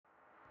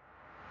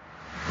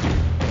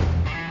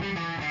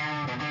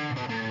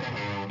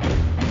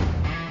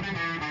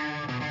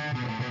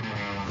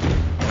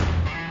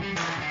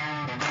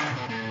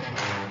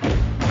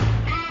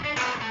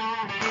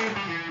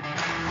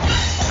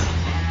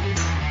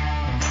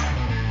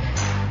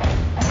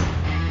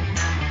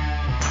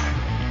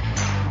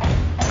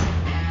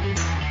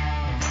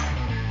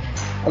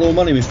Hello,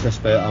 my name is Chris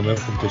Bett and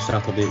welcome to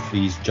Saturday at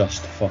 3's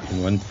Just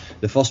Fucking Win.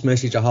 The first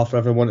message I have for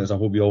everyone is I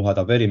hope you all had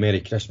a very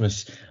Merry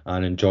Christmas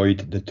and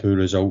enjoyed the two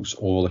results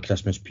over the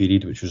Christmas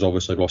period, which was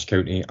obviously Ross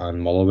County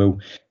and Motherwell.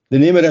 The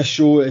name of this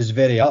show is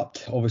very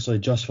apt, obviously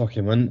Just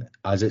Fucking Win,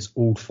 as it's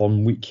Old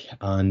Firm week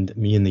and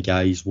me and the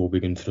guys will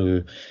be going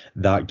through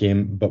that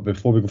game. But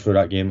before we go through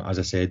that game, as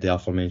I said, the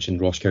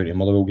aforementioned Ross County and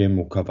Motherwell game,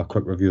 we'll have a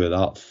quick review of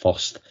that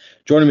first.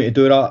 Joining me to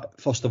do that,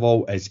 first of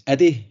all, is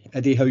Eddie.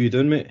 Eddie, how you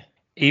doing, mate?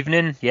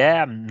 Evening,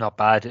 yeah, I'm not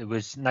bad. It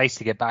was nice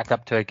to get back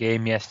up to a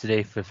game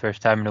yesterday for the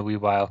first time in a wee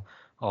while,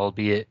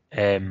 albeit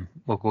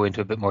we'll go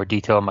into a bit more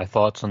detail on my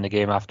thoughts on the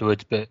game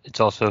afterwards, but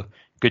it's also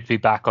good to be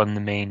back on the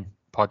main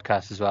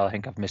podcast as well. I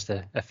think I've missed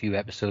a few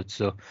episodes,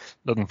 so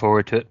looking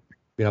forward to it.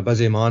 Been a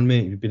busy man,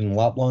 mate. You've been in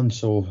Lapland,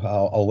 so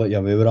I'll let you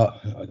away with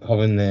that,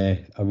 having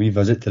a wee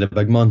visit to the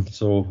big man.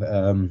 So,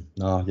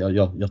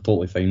 you're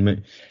totally fine,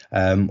 mate.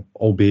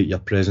 Albeit your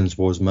presence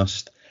was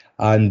missed.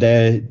 And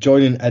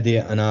joining Eddie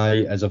and I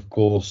is, of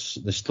course,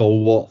 the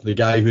stalwart, the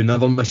guy who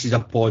never misses a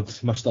pod,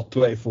 Mr.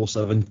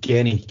 24/7,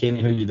 Kenny.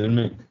 Kenny, how you doing,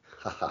 mate?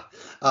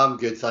 I'm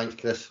good, thanks,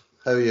 Chris.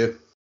 How are you?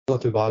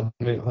 Not too bad,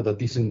 mate. I had a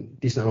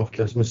decent enough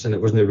Christmas and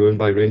it wasn't ruined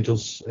by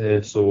Rangers,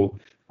 so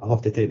I'll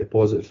have to take the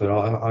positive for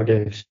that, I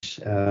guess.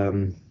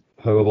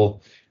 However,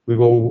 we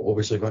will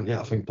obviously go into,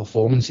 I think,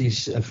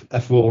 performances.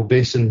 If we were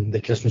basing the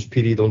Christmas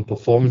period on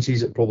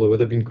performances, it probably would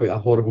have been quite a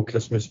horrible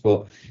Christmas,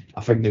 but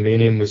I think the main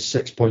aim was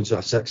 6 points out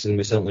of 6 and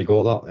we certainly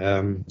got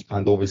that.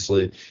 And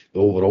obviously the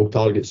overall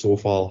target so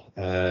far,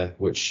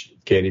 which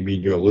Kenny, me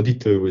and you alluded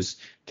to, was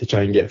to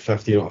try and get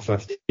 15 out of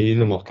 15,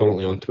 and we're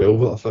currently on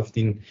 12 out of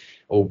 15,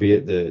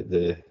 albeit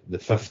the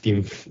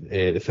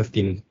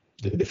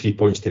 3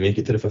 points to make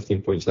it to the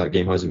 15 points, that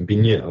game hasn't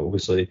been yet.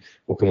 Obviously,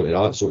 we'll come on to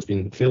that, so it's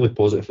been fairly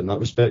positive in that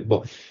respect.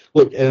 But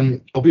look,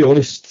 I'll be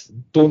honest,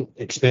 don't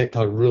expect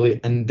a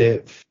really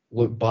in-depth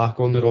look back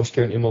on the Ross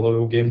County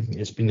Motherwell game.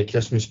 It's been the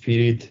Christmas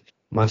period.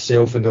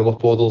 Myself and the other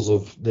podders,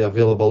 of the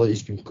availability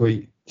has been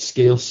quite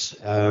scarce,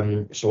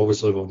 so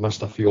obviously we've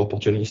missed a few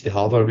opportunities to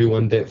have a real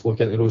in-depth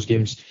look into those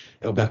games.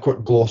 It'll be a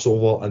quick gloss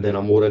over and then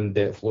a more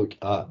in-depth look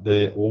at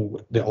the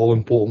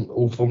all-important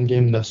Old Firm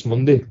game this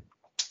Monday.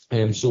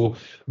 So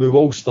we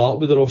will start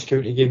with the Ross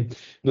County game.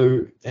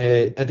 Now,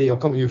 Eddie, I'll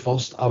come to you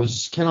first. I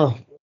was kind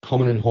of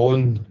humming and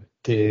hawing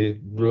to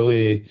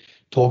really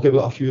talk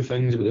about a few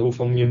things about the Old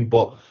Firm game,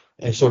 but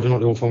sorry, not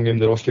the Old Firm game,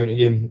 the Ross County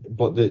game.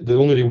 But the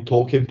only real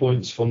talking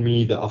points for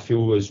me that I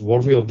feel is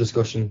worthy of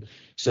discussion,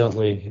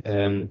 certainly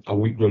a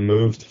week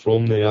removed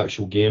from the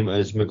actual game,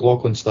 is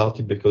McLaughlin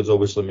started because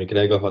obviously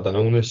McGregor had an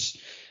illness.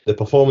 The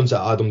performance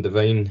at Adam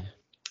Devine,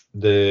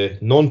 the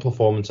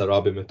non-performance at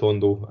Rabbi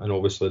Matondo, and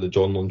obviously the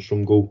John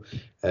Lundstrom goal,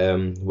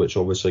 which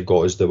obviously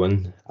got us the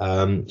win.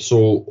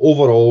 So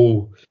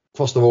overall,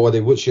 first of all,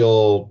 Eddie, what's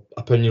your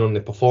opinion on the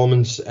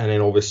performance, and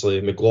then obviously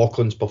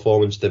McLaughlin's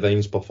performance,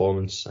 Devine's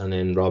performance, and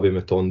then Rabbi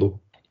Matondo?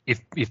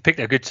 You've picked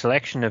a good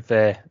selection of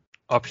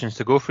options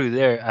to go through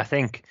there, I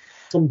think.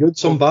 Some good,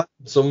 some bad,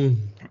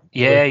 some...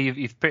 Yeah,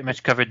 you've pretty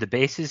much covered the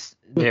bases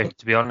there,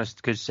 to be honest,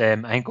 because I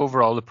think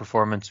overall the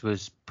performance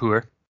was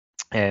poor.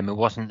 It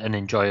wasn't an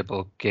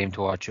enjoyable game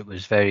to watch. It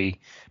was very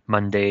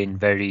mundane,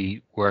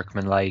 very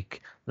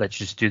workmanlike. Let's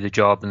just do the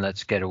job and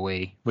let's get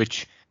away,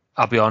 which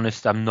I'll be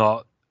honest, I'm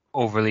not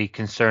overly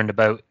concerned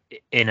about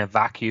in a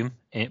vacuum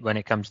when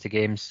it comes to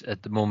games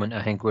at the moment.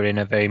 I think we're in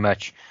a very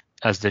much,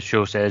 as the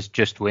show says,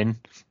 just win.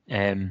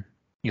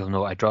 You'll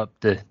know I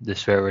dropped the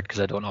swear word because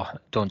I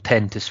don't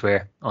tend to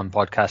swear on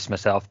podcasts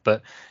myself,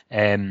 but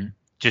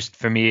just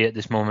for me at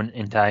this moment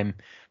in time,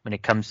 when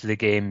it comes to the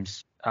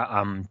games,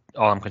 all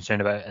I'm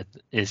concerned about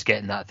is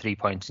getting that 3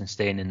 points and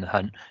staying in the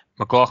hunt.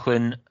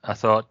 McLaughlin, I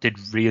thought, did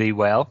really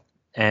well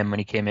when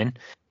he came in.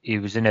 He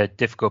was in a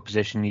difficult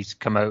position. He's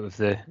come out of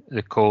the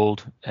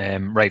cold,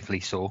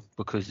 rightfully so,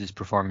 because his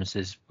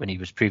performances when he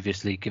was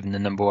previously given the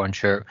number 1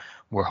 shirt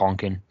were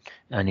honking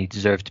and he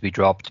deserved to be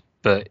dropped.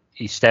 But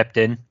he stepped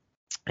in.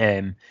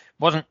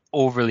 Wasn't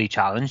overly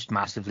challenged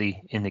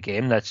massively in the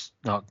game. Let's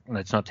not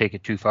take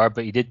it too far,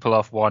 but he did pull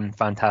off one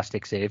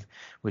fantastic save,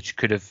 which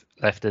could have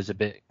left us a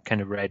bit kind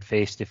of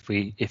red-faced if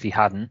he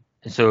hadn't.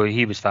 So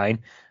he was fine.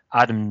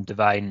 Adam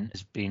Devine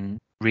has been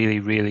really,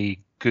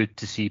 really good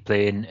to see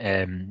playing.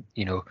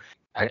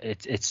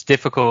 It's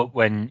difficult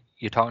when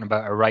you're talking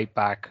about a right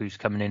back who's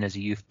coming in as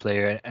a youth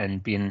player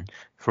and being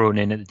thrown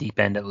in at the deep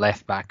end at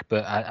left back,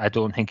 but I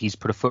don't think he's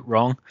put a foot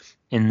wrong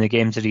in the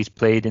games that he's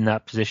played in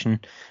that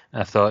position.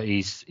 I thought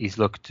he's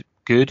looked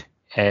good,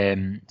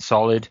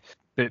 solid,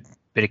 but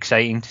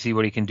exciting to see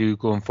what he can do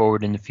going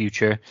forward in the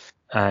future.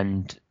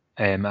 And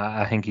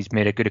I think he's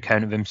made a good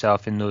account of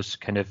himself in those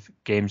kind of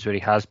games where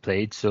he has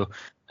played. So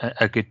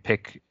a good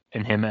pick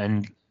in him.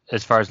 And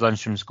as far as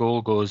Lundstrom's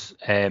goal goes,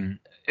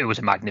 it was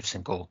a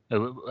magnificent goal.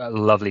 A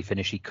lovely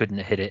finish. He couldn't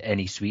have hit it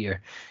any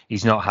sweeter.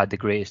 He's not had the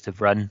greatest of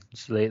runs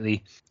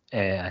lately.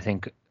 I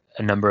think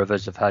a number of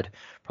us have had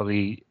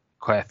probably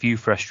quite a few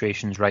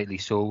frustrations, rightly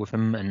so, with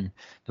him, and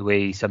the way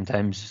he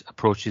sometimes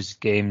approaches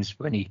games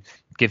when he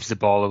gives the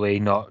ball away,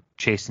 not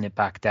chasing it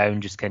back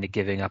down, just kind of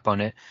giving up on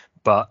it.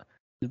 But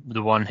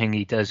the one thing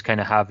he does kind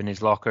of have in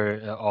his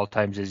locker at all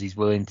times is he's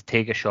willing to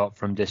take a shot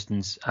from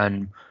distance,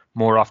 and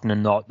more often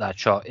than not, that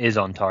shot is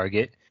on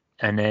target.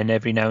 And then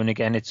every now and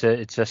again, it's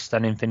a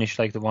stunning finish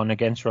like the one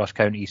against Ross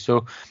County.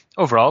 So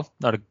overall,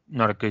 not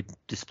a good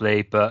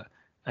display, but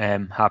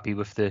happy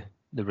with the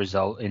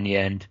result in the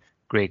end.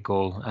 Great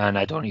goal, and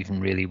I don't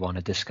even really want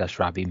to discuss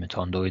Rabbi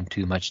Matondo in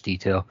too much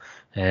detail.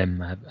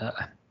 One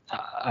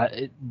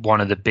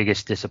of the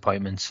biggest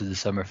disappointments of the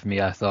summer for me.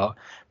 I thought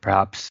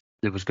perhaps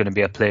there was going to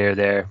be a player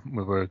there.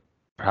 We were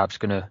perhaps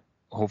going to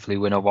hopefully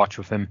win a watch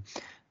with him.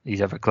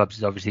 These other clubs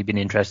has obviously been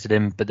interested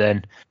in, but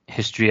then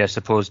history, I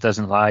suppose,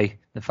 doesn't lie.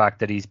 The fact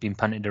that he's been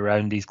punted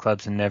around these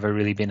clubs and never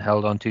really been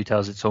held on to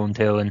tells its own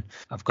tale. And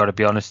I've got to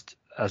be honest,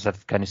 as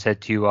I've kind of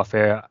said to you off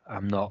air,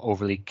 I'm not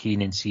overly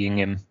keen in seeing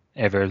him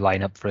ever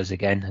line up for us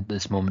again at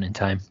this moment in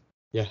time.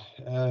 Yeah,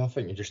 I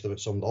think you just about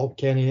summed it up.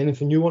 Kenny,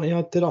 anything you want to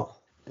add to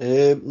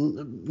that?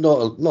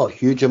 Not a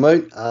huge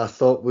amount. I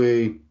thought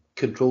we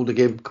controlled the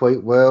game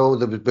quite well.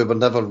 We were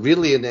never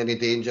really in any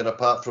danger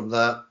apart from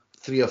that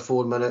 3 or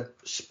 4 minute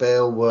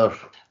spell where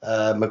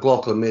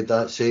McLaughlin made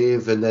that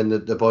save and then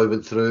the boy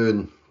went through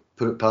and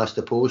put it past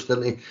the post,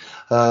 didn't he?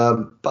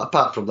 But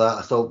apart from that,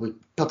 I thought we,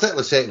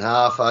 particularly second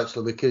half,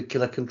 actually, we could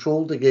kind of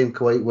controlled the game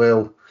quite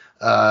well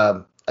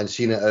and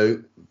seen it out,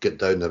 get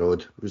down the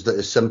road. It was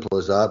as simple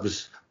as that. It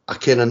was a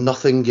kind of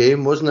nothing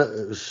game, wasn't it?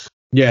 It was.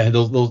 Yeah,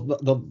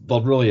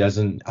 there really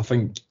isn't. I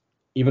think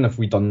even if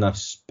we'd done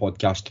this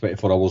podcast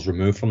 24 hours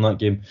removed from that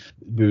game,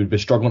 we would be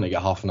struggling to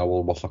get half an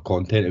hour worth of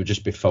content. It would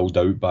just be filled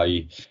out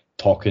by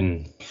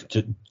talking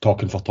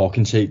for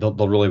talking's sake. There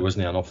really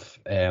wasn't enough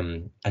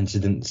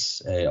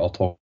incidents or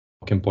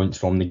talking points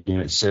from the game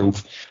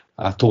itself.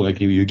 I totally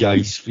agree with you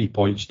guys. 3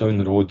 points down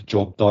the road,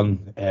 job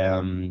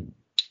done.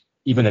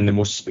 Even in the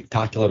most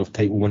spectacular of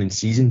title-winning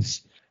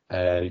seasons,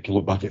 you can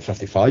look back at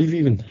 55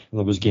 even.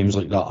 There was games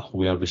like that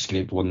where we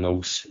scraped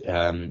 1-0s,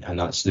 and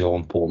that's the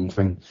all-important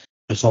thing.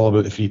 It's all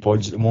about the 3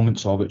 points at the moment.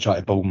 It's all about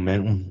trying to build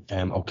momentum.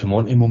 I'll come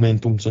on to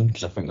momentum soon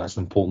because I think that's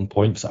an important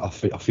point. I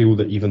feel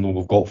that even though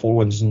we've got 4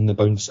 wins in the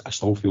bounce, I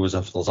still feel as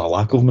if there's a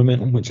lack of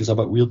momentum, which is a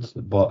bit weird.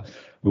 But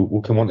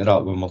we'll come on to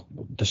that when we're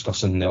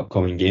discussing the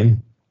upcoming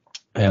game.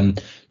 2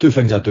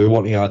 things I do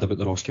want to add about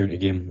the Ross County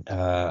game.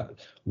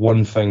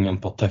 One thing in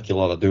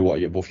particular I do want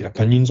to get both your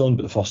opinions on,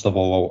 but first of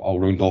all, I'll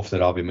round off the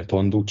Rabbi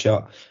Matondo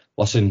chat.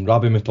 Listen,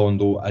 Rabbi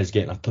Matondo is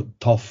getting a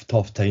tough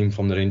time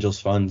from the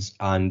Rangers fans,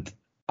 and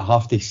I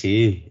have to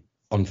say,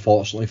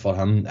 unfortunately for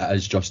him, it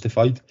is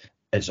justified.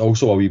 It's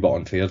also a wee bit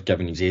unfair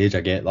given his age.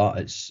 I get that.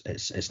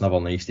 It's never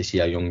nice to see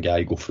a young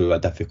guy go through a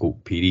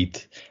difficult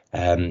period,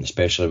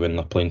 especially when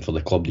they're playing for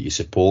the club that you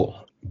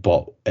support.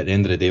 But at the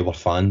end of the day, we're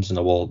fans, and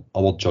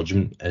our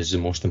judgment is the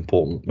most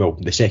important. Well,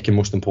 the second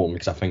most important,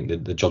 because I think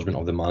the judgment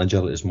of the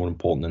manager is more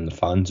important than the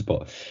fans.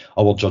 But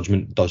our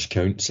judgment does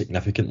count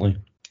significantly,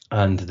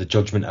 and the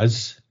judgment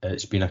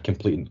it's been a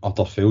complete and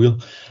utter failure.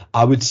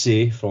 I would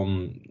say,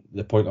 from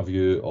the point of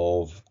view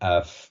of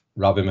if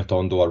Rabbi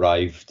Matondo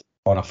arrived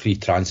on a free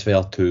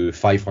transfer to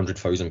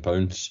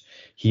 £500,000,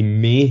 he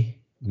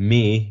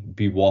may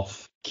be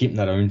worth keeping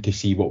around to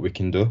see what we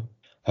can do.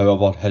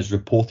 However, his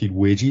reported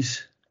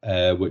wages,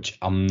 which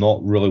I'm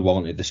not really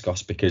willing to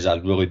discuss because I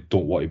really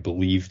don't want to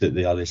believe that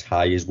they are as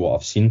high as what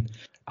I've seen,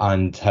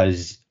 and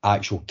his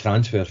actual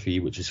transfer fee,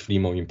 which is £3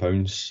 million.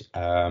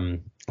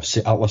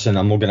 Listen,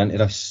 I'm not getting into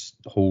this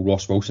whole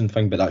Ross Wilson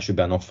thing, but that should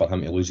be enough for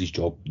him to lose his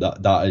job.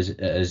 That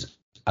is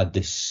a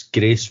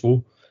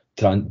disgraceful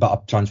bit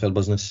of transfer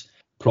business,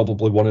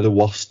 probably one of the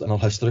worst in our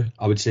history,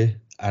 I would say.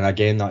 And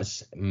again,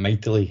 that's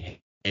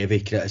mightily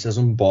heavy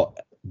criticism, but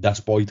this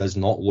boy does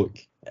not look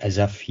as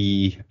if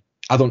he.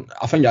 I think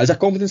it is a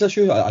confidence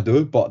issue. I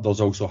do, but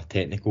there's also a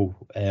technical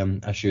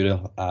issue there.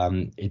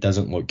 He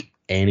doesn't look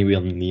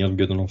anywhere near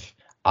good enough.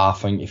 I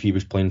think if he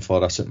was playing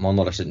for a St Mirren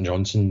or a St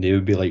Johnstone, they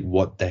would be like,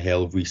 what the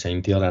hell have we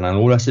signed here? And I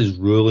know this is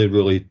really,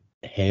 really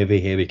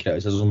heavy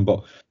criticism,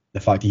 but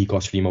the fact that he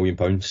cost £3 million,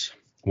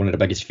 one of the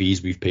biggest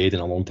fees we've paid in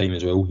a long time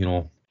as well, you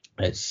know,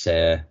 it's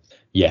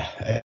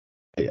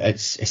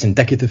it's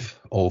indicative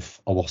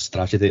of our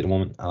strategy at the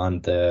moment.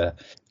 And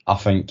I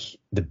think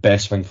the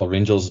best thing for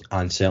Rangers,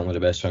 and certainly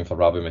the best thing for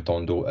Rabbi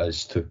Matondo,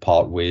 is to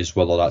part ways,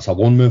 whether that's a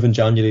loan move in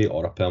January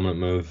or a permanent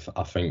move.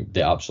 I think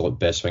the absolute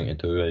best thing to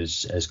do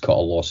is cut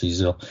our losses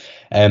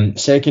there.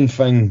 Second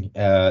thing,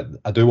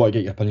 I do want to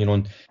get your opinion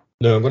on.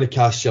 Now, I'm going to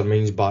cast your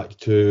minds back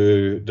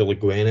to the Le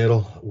Guen era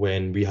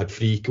when we had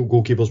 3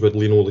 goalkeepers with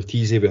Lino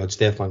Letizia, we had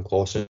Stefan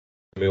Kloss,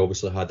 we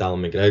obviously had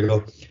Alan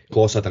McGregor.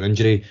 Kloss had an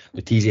injury,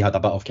 Letizia had a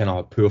bit of kind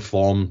of poor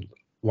form,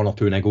 1 or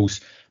 2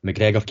 niggles.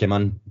 McGregor came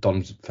in,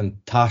 done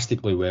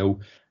fantastically well,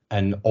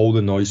 and all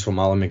the noise from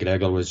Alan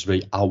McGregor was,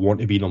 right, I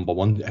want to be number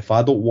 1. If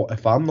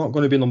I'm not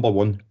going to be number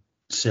 1,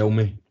 sell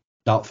me.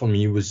 That for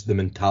me was the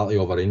mentality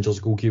of a Rangers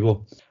goalkeeper.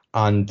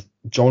 And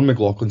John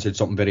McLaughlin said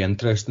something very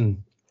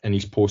interesting in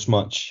his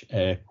post-match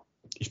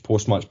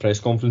press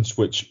conference,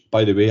 which,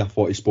 by the way, I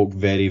thought he spoke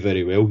very,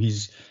 very well.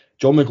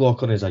 John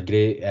McLaughlin is a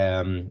great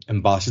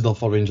ambassador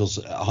for Rangers,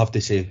 I have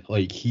to say.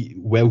 Like, he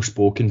well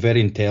spoken,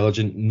 very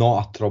intelligent,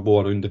 not a trouble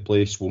around the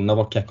place, will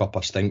never kick up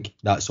a stink.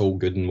 That's all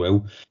good and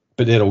well.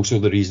 But they're also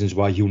the reasons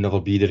why he'll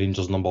never be the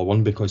Rangers number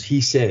one, because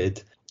he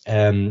said,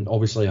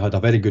 obviously had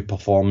a very good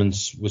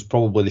performance, was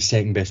probably the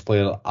second best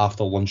player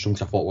after Lundstrom,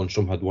 because I thought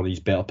Lundstrom had one of his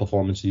better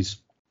performances.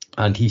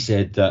 And he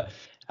said that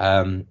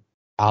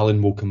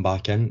Allen will come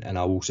back in and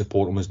I will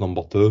support him as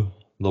number two.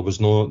 There was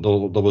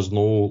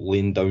no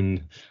laying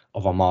down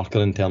of a marker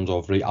in terms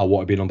of, right, I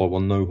want to be number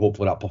one now.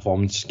 Hopefully that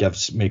performance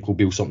gives Michael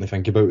Beale something to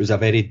think about. It was a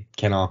very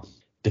kind of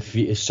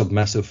defeatist,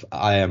 submissive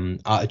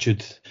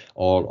attitude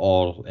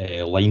or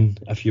line,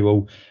 if you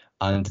will.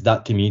 And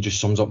that to me just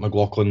sums up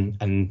McLaughlin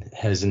in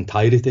his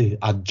entirety.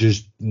 I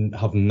just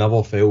have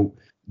never felt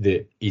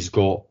that he's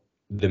got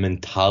the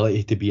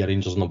mentality to be a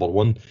Rangers number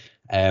one.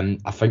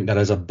 I think there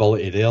is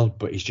ability there,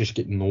 but he's just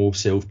got no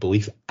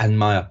self-belief, in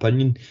my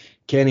opinion.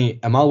 Kenny,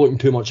 am I looking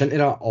too much into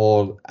that,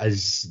 or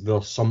is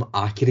there some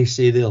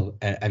accuracy there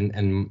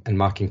in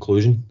my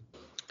conclusion?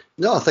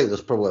 No, I think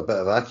there's probably a bit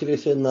of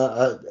accuracy in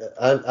that.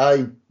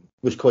 I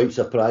was quite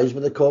surprised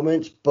with the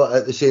comments, but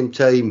at the same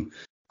time,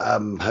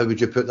 how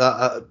would you put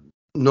that?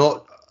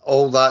 Not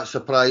all that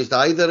surprised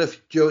either.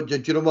 Do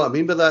you know what I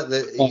mean by that?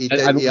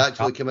 That he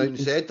actually came out and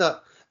said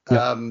that.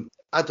 Yeah.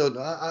 I don't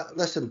know.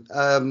 Listen,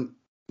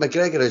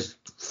 McGregor is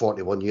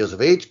 41 years of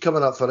age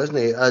coming up for, isn't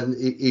he? And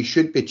he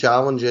should be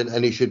challenging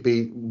and he should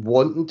be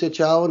wanting to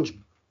challenge,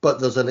 but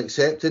there's an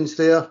acceptance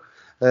there.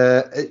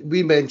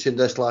 We mentioned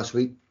this last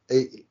week.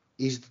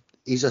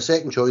 He's a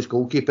second choice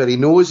goalkeeper. He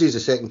knows he's a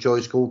second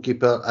choice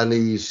goalkeeper, and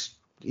he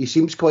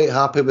seems quite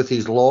happy with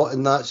his lot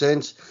in that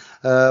sense,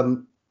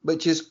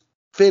 which is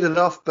fair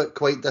enough, but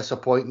quite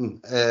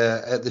disappointing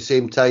at the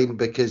same time,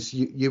 because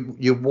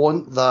you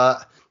want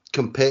that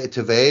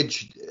competitive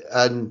edge,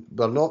 and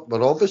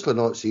we're obviously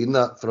not seeing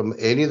that from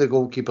any of the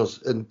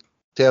goalkeepers in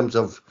terms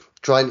of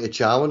trying to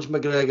challenge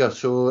McGregor.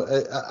 So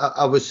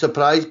I was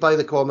surprised by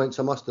the comments,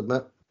 I must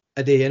admit.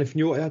 Eddie, anything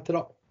you want to add to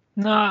that?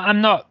 No,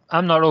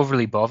 I'm not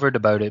overly bothered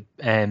about it,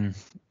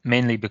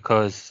 mainly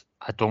because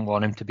I don't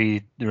want him to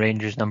be the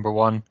Rangers number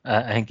one.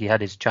 I think he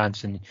had his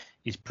chance and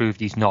he's proved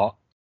he's not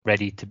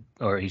ready to,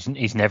 or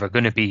he's never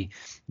going to be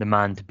the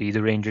man to be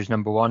the Rangers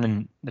number one,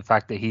 and the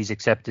fact that he's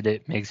accepted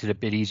it makes it a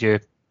bit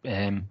easier.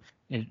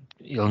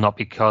 He'll not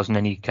be causing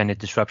any kind of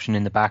disruption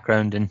in the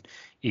background, and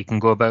he can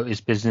go about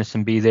his business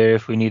and be there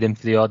if we need him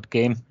for the odd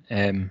game.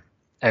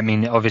 I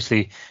mean,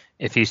 obviously,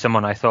 if he's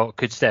someone I thought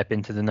could step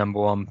into the number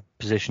one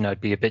position,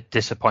 I'd be a bit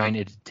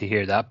disappointed to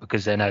hear that,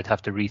 because then I'd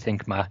have to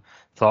rethink my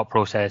thought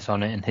process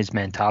on it and his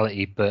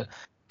mentality. But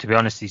to be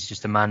honest, he's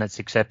just a man that's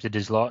accepted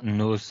his lot and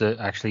knows that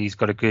actually he's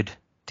got a good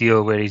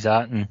deal where he's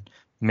at, and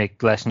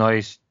make less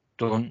noise,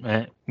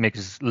 don't make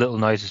as little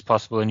noise as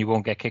possible, and you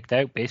won't get kicked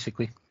out,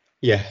 basically.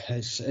 Yeah,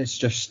 it's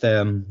just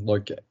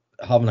like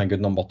having a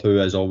good number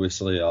two is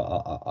obviously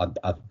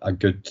a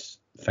good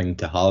thing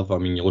to have. I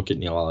mean, you look at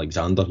Neil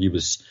Alexander, he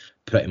was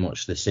pretty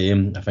much the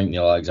same. I think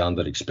Neil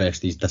Alexander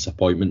expressed his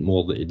disappointment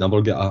more that he'd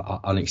never get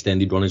an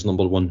extended run as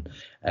number one.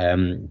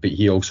 But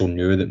he also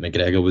knew that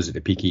McGregor was at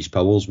the peak of his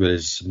powers,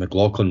 whereas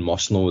McLaughlin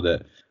must know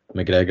that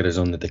McGregor is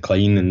on the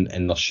decline,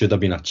 and there should have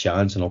been a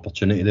chance, an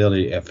opportunity there.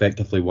 He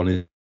effectively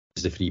won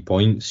the 3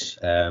 points,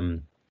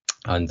 and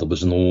there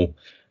was no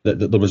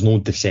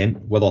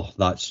dissent, whether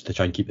that's to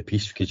try and keep the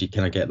peace, because you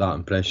kind of get that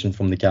impression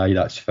from the guy,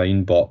 that's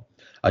fine. But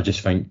I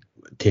just think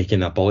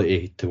taking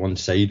ability to one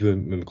side with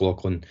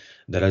McLaughlin,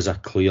 there is a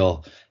clear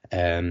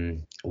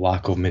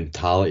lack of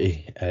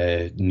mentality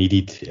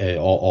needed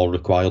or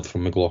required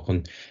from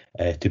McLaughlin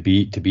to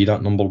be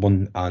that number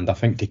one. And I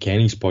think to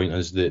Kenny's point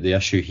is that the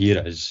issue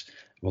here is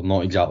we're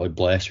not exactly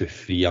blessed with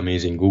three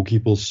amazing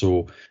goalkeepers,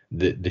 so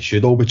they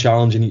should all be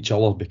challenging each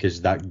other,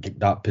 because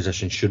that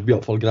position should be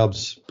up for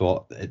grabs,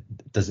 but it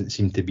doesn't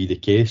seem to be the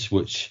case,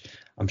 which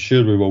I'm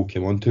sure we will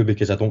come on to,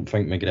 because I don't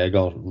think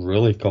McGregor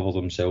really covered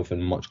himself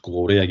in much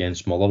glory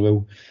against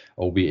Motherwell,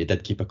 albeit he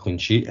did keep a clean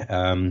sheet.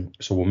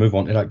 So we'll move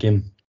on to that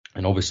game.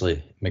 And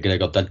obviously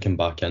McGregor did come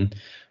back in,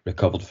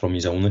 recovered from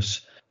his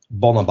illness.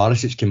 Borna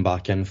Barisic came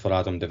back in for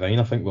Adam Devine.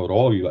 I think we were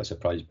all a wee bit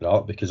surprised by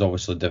that, because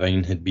obviously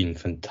Devine had been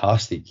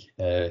fantastic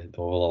over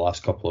the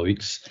last couple of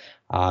weeks,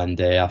 and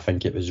I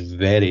think it was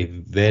very,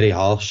 very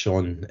harsh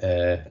on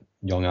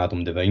young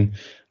Adam Devine.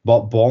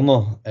 But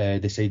Borna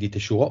decided to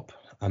show up.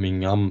 I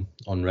mean, I'm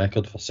on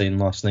record for saying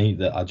last night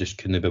that I just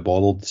couldn't be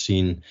bothered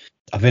seeing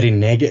a very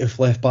negative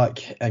left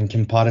back in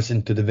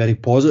comparison to the very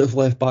positive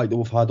left back that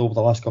we've had over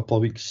the last couple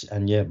of weeks,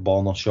 and yet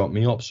Borna shot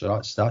me up, so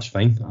that's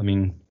fine. I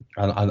mean,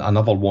 I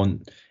never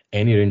want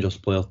any Rangers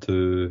player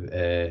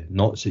to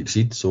not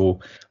succeed,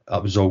 so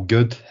that was all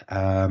good.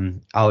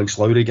 Alex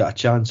Lowry got a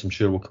chance, I'm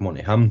sure we'll come on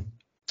to him,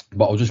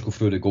 but I'll just go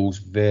through the goals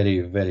very,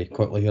 very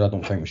quickly here. I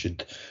don't think we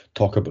should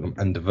talk about them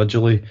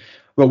individually.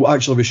 Well,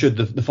 actually we should.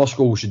 The first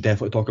goal we should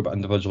definitely talk about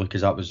individually,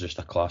 because that was just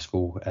a class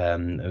goal,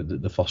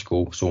 the first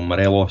goal. So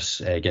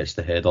Morelos gets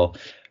the header,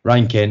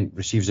 Ryan Kent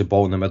receives the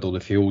ball in the middle of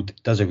the field,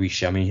 does a wee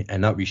shimmy,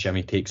 and that wee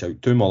shimmy takes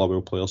out two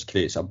Motherwell players,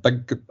 creates a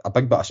big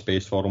bit of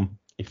space for him.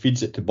 He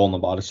feeds it to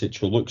Borna Barisic,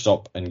 who looks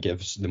up and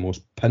gives the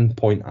most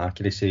pinpoint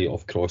accuracy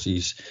of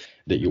crosses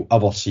that you'll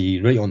ever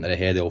see, right onto the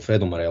head of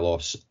Alfredo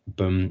Morelos.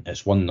 Boom,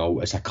 it's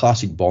 1-0. It's a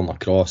classic Borna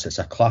cross. It's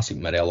a classic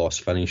Morelos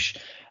finish.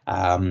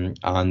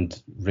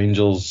 And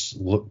Rangers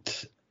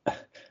looked...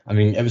 I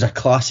mean, it was a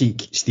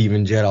classic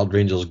Steven Gerrard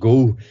Rangers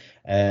goal,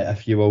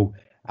 if you will.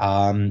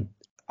 And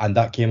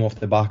that came off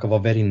the back of a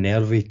very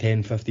nervy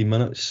 10-15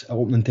 minutes,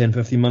 opening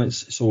 10-15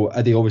 minutes. So,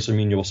 Eddie, obviously,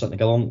 me and you were sitting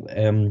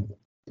together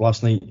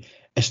last night.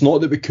 It's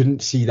not that we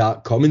couldn't see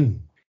that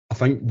coming. I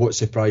think what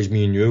surprised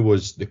me and you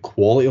was the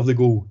quality of the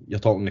goal. You're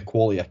talking the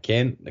quality of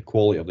Kent, the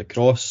quality of the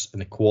cross,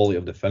 and the quality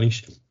of the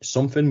finish.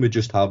 Something we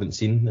just haven't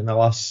seen in the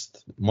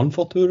last month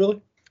or two,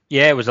 really.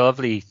 Yeah, it was a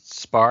lovely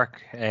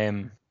spark.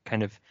 Kind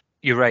of,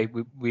 you're right.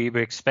 We were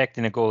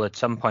expecting a goal at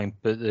some point,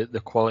 but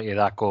the quality of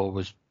that goal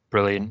was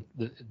brilliant.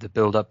 The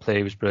build-up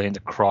play was brilliant. The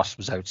cross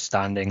was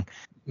outstanding.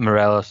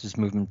 Morelos'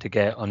 movement to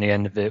get on the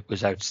end of it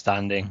was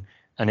outstanding.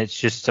 And it's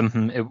just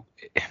something...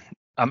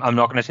 I'm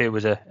not going to say it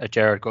was a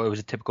Gerrard goal. It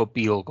was a typical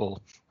Beale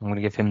goal. I'm going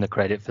to give him the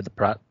credit for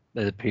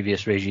the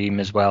previous regime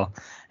as well.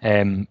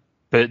 But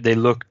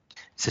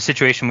it's a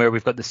situation where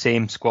we've got the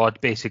same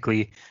squad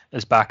basically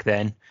as back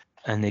then,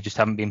 and they just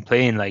haven't been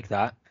playing like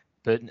that.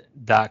 But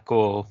that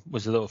goal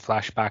was a little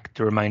flashback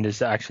to remind us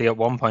that actually at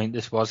one point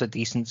this was a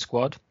decent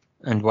squad.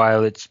 And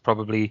while it's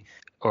probably,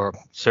 or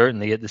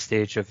certainly at the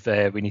stage of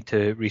we need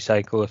to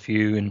recycle a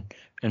few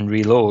and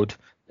reload,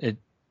 it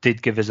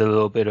did give us a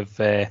little bit of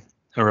a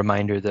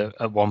reminder that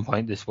at one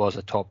point this was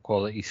a top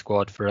quality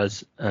squad for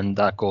us, and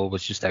that goal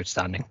was just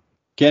outstanding.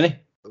 Kenny?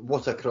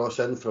 What a cross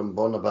in from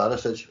Borna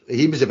Barisic.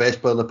 He was the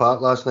best player in the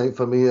park last night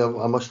for me,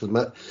 I must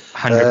admit.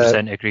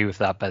 100% agree with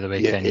that, by the way,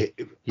 yeah, Kenny.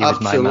 He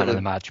was my man of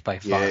the match by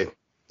far. Yeah,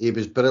 he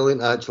was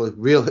brilliant, actually.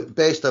 Real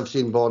best I've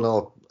seen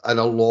Borna in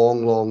a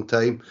long, long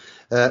time.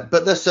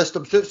 But this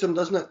system suits him,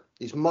 doesn't it?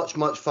 He's much,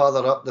 much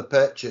farther up the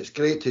pitch. It's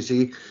great to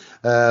see.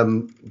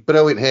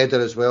 Brilliant header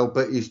as well.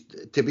 But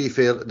to be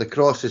fair, the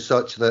cross is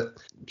such that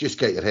just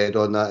get your head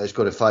on that. It's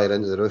going to fire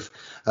into the roof.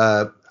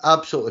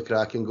 Absolutely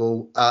cracking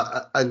goal.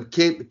 And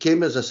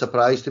came as a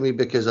surprise to me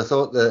because I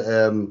thought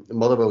that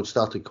Motherwell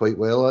started quite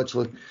well,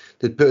 actually.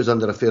 They'd put us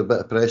under a fair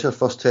bit of pressure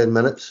first 10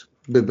 minutes.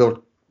 We were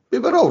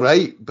all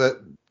right,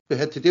 but we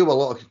had to deal with a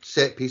lot of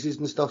set pieces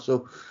and stuff.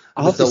 So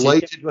I was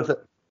delighted with it.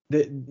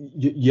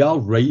 You are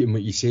right in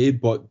what you say,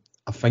 but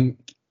I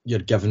think you're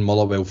giving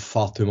Motherwell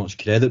far too much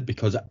credit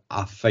because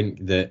I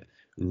think that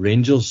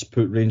Rangers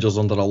put Rangers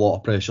under a lot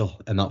of pressure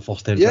in that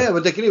first 10 minutes. Yeah, I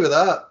would agree with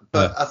that.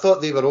 But I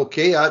thought they were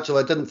okay,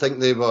 actually. I didn't think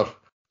they were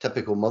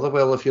typical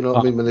Motherwell, if you know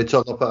what I mean, when they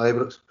turned up at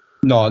Ibrox.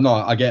 No,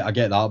 I get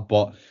that,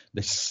 but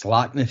the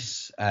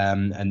slackness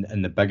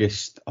and the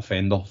biggest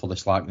offender for the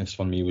slackness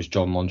for me was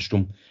John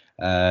Lundstrom.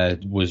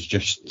 Was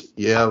just...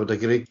 Yeah, I would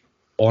agree.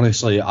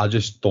 Honestly, I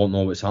just don't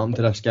know what's happened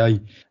to this guy.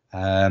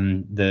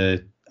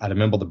 I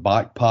remember the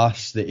back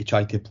pass that he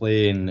tried to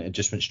play and it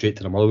just went straight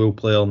to the Motherwell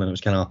player, and then it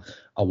was kind of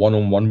a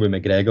one-on-one with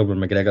McGregor where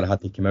McGregor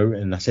had to come out,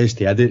 and I says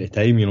to Eddie at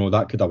the time,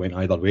 that could have went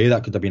either way.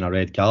 That could have been a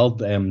red card,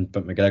 but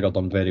McGregor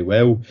done very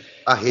well.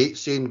 I hate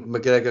seeing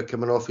McGregor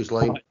coming off his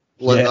line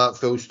like that,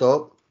 full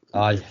stop.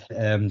 Aye,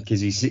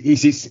 because his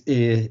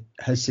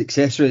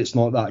success rate's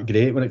not that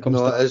great when it comes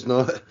to... No, it is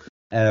not.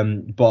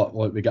 But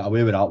look, we got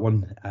away with that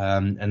one,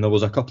 and there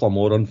was a couple of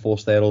more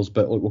unforced errors,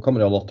 but look, we'll come to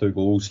the other two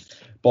goals.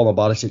 Borna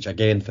Barisic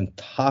again,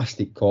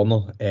 fantastic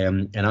corner,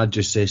 and I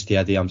just says to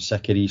Eddie, I'm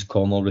sick of these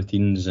corner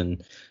routines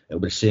and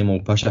it'll be the same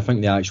old push. I think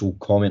the actual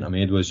comment I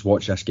made was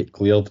watch this get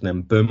cleared, and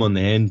then boom on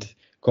the end,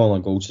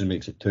 Conor Goldson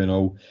makes it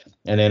 2-0,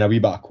 and then a wee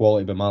bit of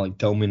quality by Malik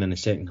Tillman in the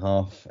second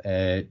half,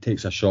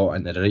 takes a shot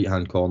into the right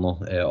hand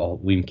corner, or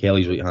Liam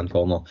Kelly's right hand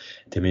corner,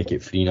 to make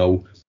it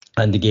 3-0,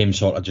 and the game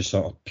sort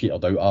of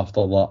petered out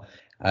after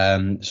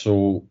that.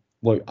 So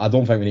look, I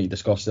don't think we need to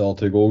discuss the other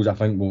two goals. I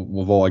think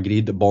we've all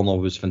agreed that Borna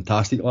was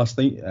fantastic last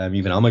night.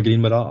 Even I'm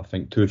agreeing with that. I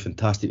think two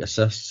fantastic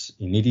assists.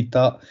 He needed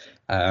that.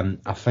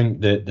 I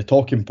think the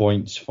talking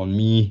points for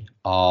me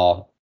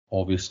are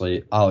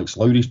obviously Alex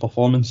Lowry's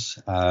performance,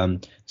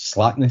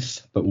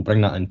 slackness, but we'll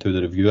bring that into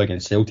the review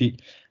against Celtic,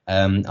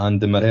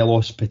 and the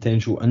Morelos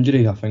potential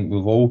injury. I think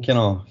we've all kind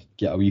of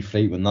get a wee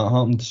fright when that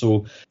happened.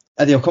 So,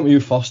 Eddie, I'll come to you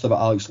first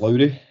about Alex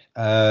Lowry.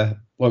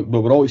 Look, we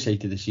were all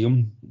excited to see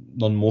him,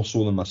 none more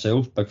so than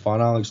myself. Big fan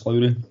of Alex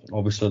Lowry.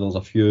 Obviously, there's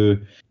a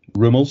few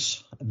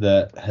rumours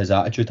that his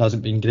attitude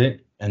hasn't been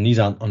great, and these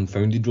aren't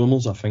unfounded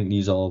rumours. I think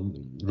these are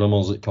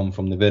rumours that come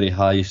from the very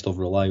highest of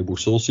reliable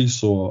sources,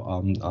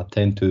 so I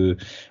tend to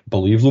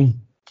believe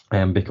them,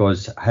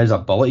 because his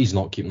ability's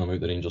not keeping him out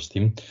the Rangers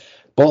team.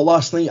 But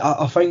last night,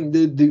 I think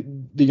the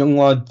young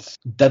lad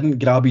didn't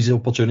grab his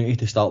opportunity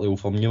to start the Old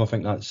Firm game. I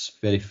think that's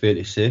very fair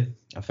to say.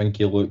 I think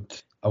he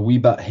looked a wee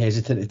bit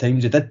hesitant at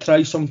times. He did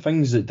try some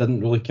things that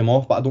didn't really come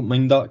off, but I don't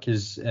mind that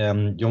because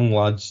young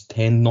lads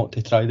tend not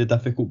to try the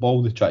difficult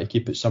ball. They try to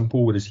keep it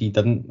simple, whereas he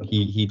didn't.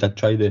 He did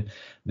try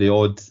the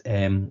odd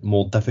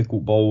more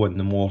difficult ball and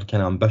the more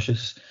kind of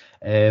ambitious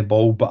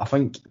ball. But I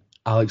think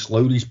Alex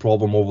Lowry's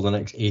problem over the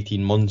next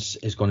 18 months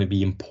is going to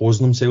be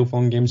imposing himself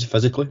on games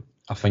physically.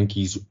 I think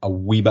he's a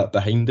wee bit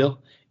behind there.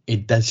 He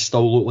does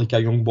still look like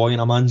a young boy in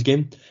a man's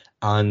game,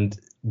 and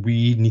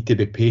we need to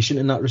be patient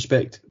in that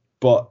respect.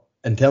 But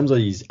in terms of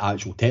his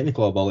actual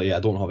technical ability, I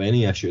don't have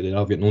any issue there.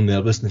 I've got no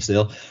nervousness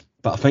there.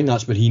 But I think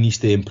that's where he needs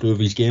to improve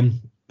his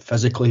game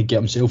physically, get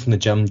himself in the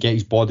gym, get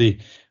his body,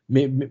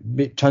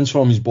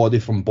 transform his body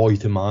from boy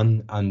to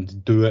man,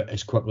 and do it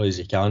as quickly as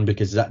he can.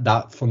 Because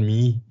that for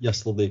me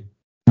yesterday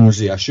was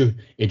the issue.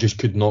 He just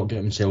could not get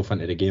himself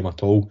into the game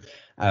at all.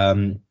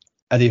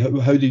 Eddie,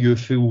 how do you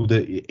feel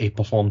that he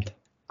performed?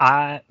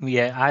 I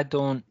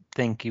don't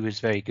think he was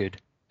very good,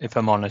 if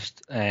I'm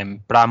honest.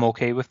 But I'm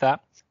okay with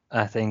that.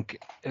 I think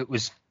it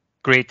was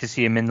great to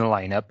see him in the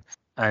lineup,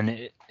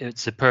 and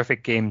it's a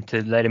perfect game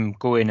to let him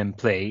go in and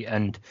play,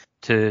 and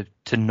to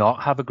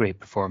not have a great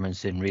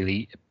performance in,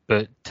 really,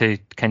 but to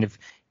kind of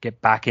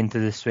get back into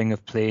the swing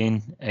of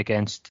playing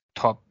against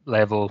top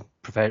level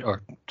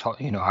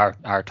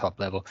our top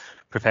level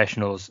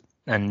professionals,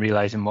 and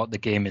realizing what the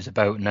game is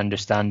about, and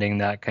understanding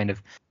that kind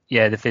of the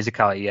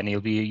physicality. And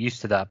he'll be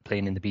used to that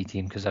playing in the B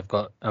team, because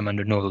I'm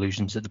under no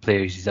illusions that the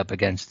players he's up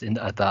against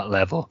at that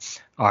level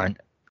aren't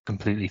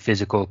completely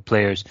physical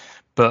players,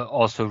 but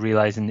also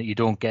realizing that you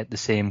don't get the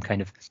same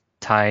kind of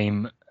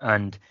time,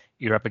 and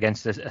you're up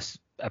against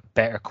a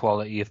better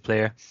quality of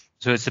player.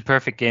 So it's a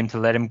perfect game to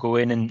let him go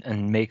in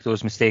and make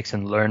those mistakes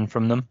and learn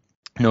from them,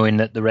 knowing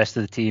that the rest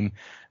of the team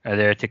are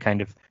there to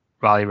kind of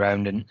rally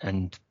around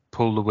and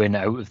pull the win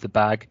out of the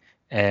bag,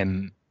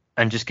 and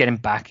just get him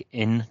back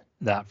in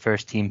that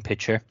first team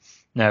picture.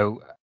 Now,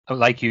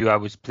 like you, I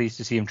was pleased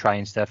to see him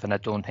trying stuff, and I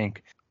don't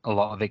think a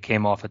lot of it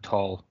came off at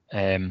all.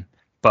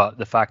 But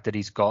the fact that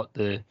he's got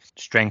the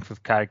strength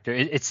of character,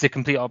 it's the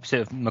complete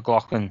opposite of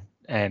McLaughlin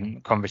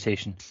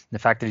conversation. The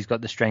fact that he's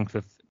got the strength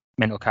of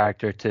mental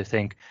character to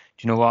think,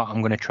 do you know what,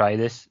 I'm going to try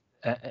this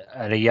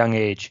at a young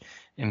age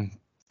in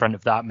front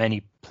of that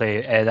many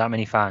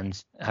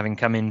fans, having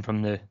come in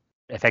from the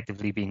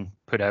effectively being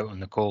put out on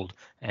the cold,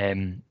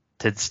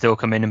 to still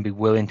come in and be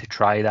willing to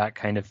try that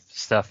kind of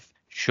stuff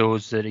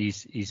shows that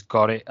he's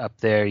got it up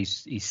there.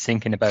 He's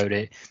thinking about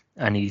it,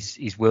 and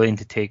he's willing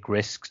to take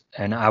risks,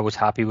 and I was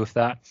happy with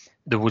that.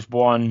 There was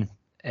one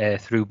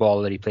through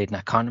ball that he played, and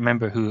I can't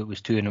remember who it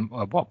was to and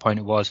at what point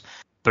it was,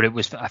 but it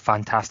was a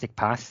fantastic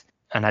pass,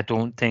 and I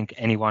don't think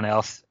anyone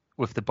else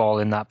with the ball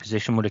in that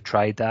position would have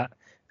tried that.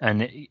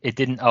 And it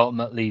didn't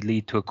ultimately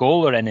lead to a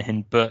goal or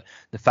anything, but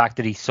the fact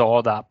that he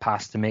saw that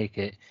pass to make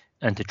it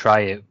and to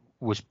try it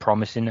was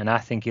promising, and I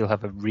think he'll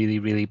have a really,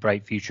 really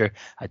bright future.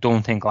 I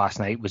don't think last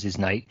night was his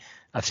night.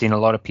 I've seen a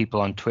lot of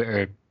people on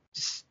Twitter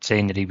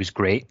saying that he was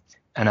great,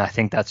 and I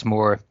think that's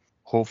more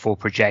hopeful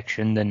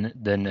projection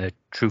than a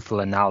truthful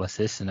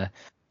analysis. And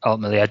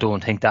ultimately, I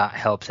don't think that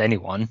helps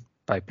anyone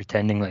by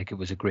pretending like it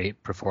was a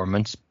great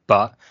performance.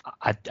 But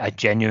I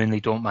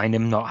genuinely don't mind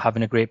him not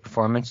having a great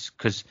performance,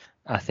 because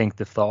I think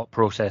the thought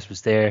process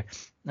was there.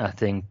 I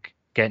think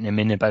getting him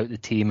in about the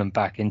team and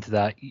back into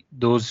that,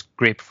 those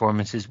great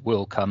performances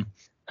will come.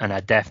 And I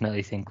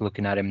definitely think,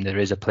 looking at him, there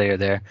is a player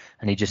there,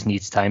 and he just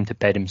needs time to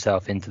bed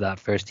himself into that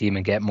first team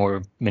and get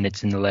more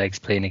minutes in the legs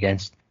playing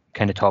against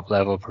kind of top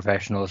level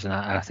professionals. And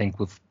I think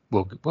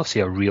we'll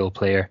see a real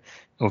player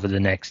over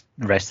the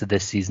rest of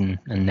this season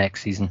and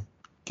next season.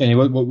 Kenny,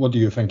 what do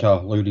you think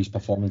of Lowry's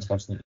performance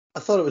last night? I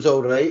thought it was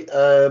all right.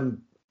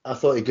 I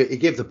thought he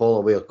gave the ball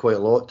away quite a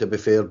lot, to be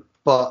fair,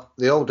 but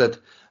they all did.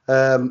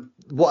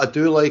 What I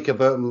do like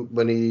about him,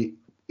 when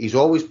he's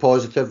always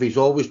positive, he's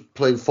always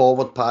playing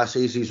forward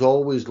passes, he's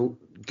always got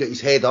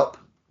his head up,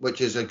 which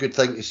is a good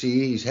thing to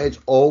see. His head's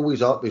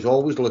always up, he's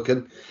always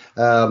looking.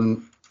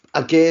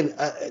 Again,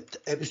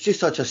 it was just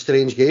such a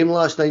strange game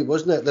last night,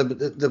 wasn't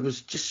it? There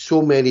was just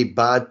so many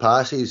bad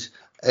passes.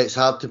 It's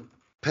hard to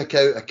pick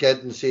out a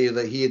kid and say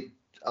that he had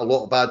a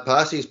lot of bad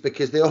passes,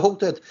 because they all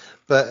did.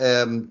 But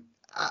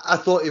I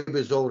thought he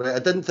was all right. I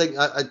didn't think...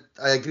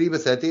 I agree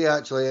with Eddie,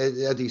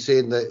 actually. Eddie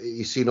saying that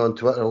he's seen on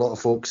Twitter a lot of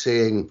folks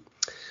saying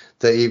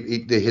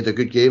that they had a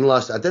good game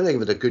last night. I didn't think it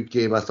was a good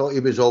game. I thought he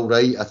was all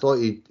right. I thought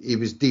he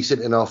was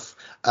decent enough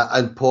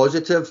and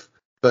positive.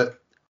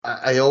 But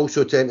I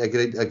also tend to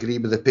agree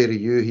with the pair of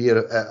you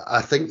here.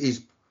 I think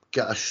he's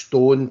got a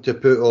stone to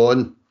put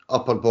on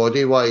upper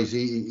body-wise.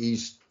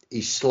 He's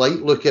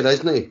slight looking,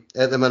 isn't he,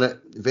 at the minute?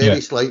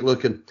 Very slight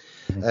looking.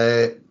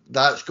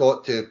 That's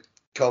got to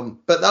come,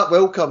 but that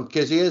will come,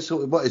 because he is,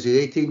 what is he,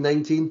 18,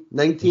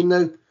 19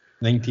 now?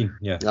 19,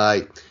 yeah.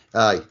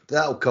 Aye,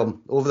 that'll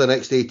come over the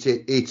next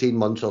 18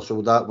 months or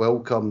so. That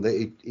will come,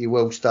 that he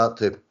will start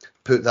to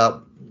put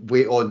that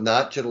weight on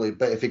naturally.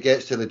 But if he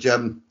gets to the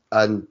gym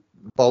and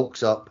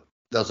bulks up,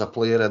 there's a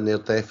player in there,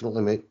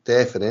 definitely, mate,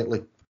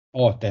 definitely.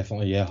 Oh,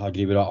 definitely, yeah, I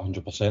agree with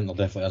that 100%. There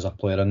definitely is a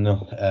player in there.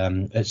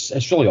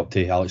 It's really up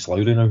to Alex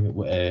Lowry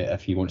now,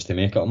 if he wants to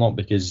make it or not,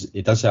 because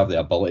he does have the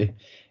ability.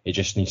 He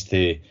just needs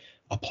to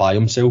apply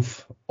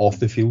himself off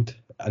the field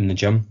in the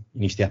gym. He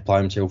needs to apply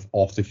himself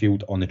off the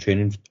field on the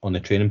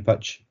training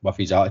pitch with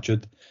his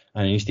attitude,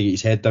 and he needs to get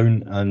his head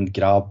down and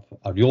grab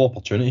a real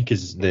opportunity,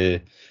 because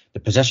the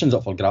position's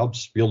up for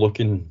grabs. We're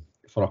looking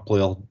for a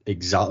player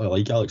exactly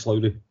like Alex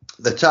Lowry.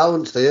 The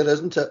talent's there,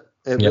 isn't it?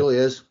 It really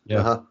is.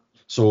 Yeah.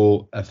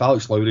 So if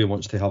Alex Lowry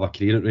wants to have a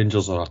career at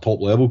Rangers or a top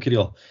level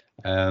career,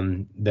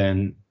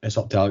 then it's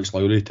up to Alex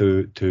Lowry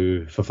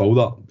to fulfil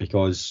that,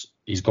 because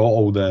he's got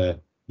all the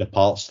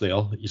parts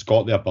there. He's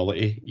got the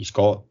ability. He's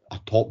got a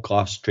top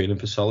class training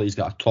facility. He's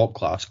got a top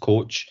class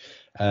coach.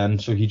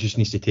 So he just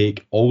needs to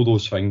take all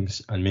those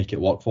things and make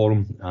it work for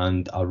him.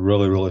 And I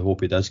really, really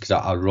hope he does, because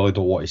I really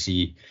don't want to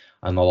see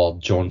another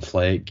John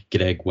Fleck,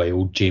 Greg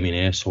Wild, Jamie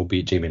Ness,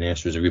 albeit Jamie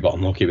Ness was a wee bit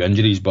unlucky with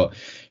injuries, but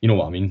you know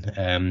what I mean.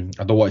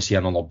 I don't want to see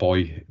another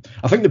boy.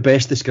 I think the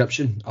best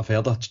description I've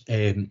heard of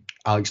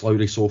Alex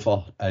Lowry so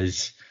far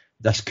is,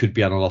 this could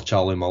be another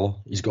Charlie Miller.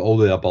 He's got all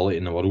the ability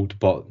in the world,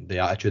 but the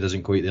attitude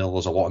isn't quite there.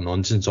 There's a lot of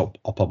nonsense up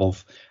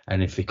above,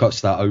 and if he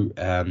cuts that out,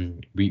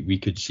 we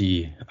could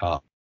see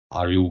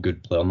a real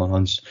good player in their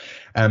hands.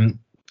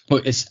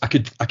 Look, I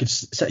could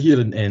sit here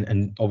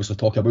and obviously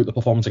talk about the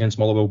performance against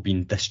Motherwell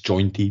being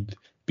disjointed,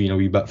 being a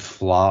wee bit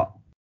flat,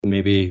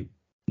 maybe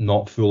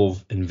not full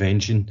of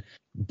invention,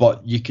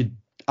 but you could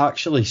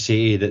actually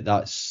say that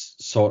that's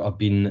sort of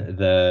been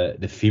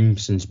the theme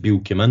since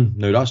Beale came in.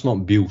 Now, that's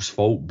not Beale's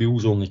fault.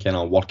 Beale's only kind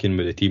of working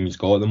with the team he's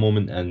got at the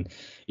moment, and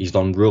he's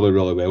done really,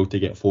 really well to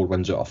get 4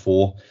 wins out of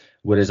 4,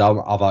 whereas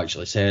I've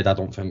actually said I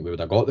don't think we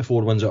would have got the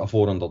 4 wins out of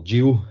 4 under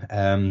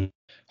Gio.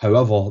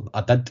 However,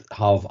 I did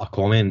have a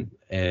comment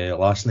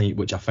last night,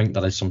 which I think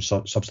there is some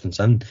substance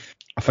in.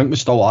 I think we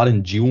still are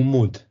in Gio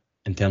mode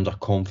in terms of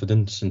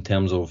confidence, in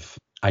terms of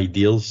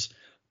ideas,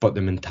 but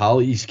the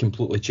mentality's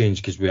completely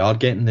changed, because we are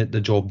getting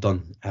the job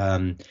done.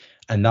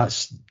 And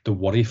that's the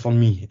worry for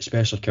me,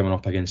 especially coming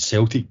up against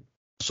Celtic.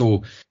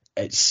 So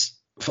it's,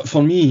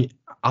 for me,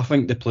 I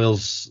think the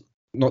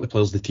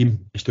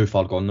team is too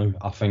far gone now.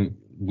 I think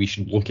we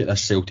should look at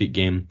this Celtic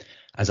game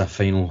as a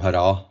final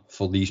hurrah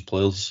for these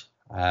players.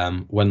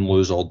 Win,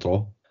 lose or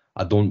draw.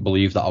 I don't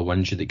believe that a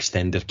win should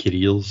extend their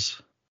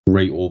careers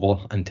right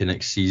over into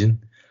next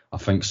season. I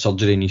think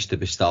surgery needs to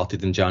be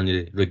started in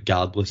January,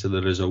 regardless of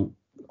the result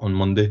on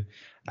Monday.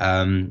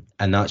 And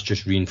that's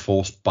just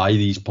reinforced by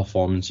these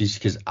performances,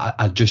 because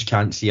I just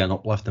can't see an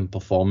uplift in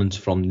performance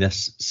from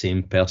this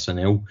same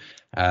personnel.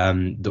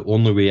 The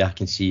only way I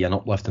can see an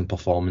uplift in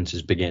performance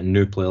is by getting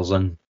new players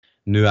in,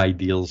 new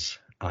ideas,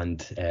 and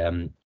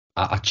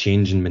a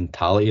change in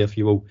mentality, if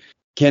you will.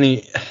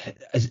 Kenny,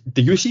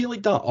 do you see it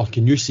like that, or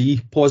can you see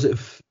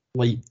positive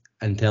light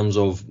in terms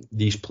of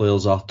these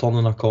players are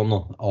turning a corner,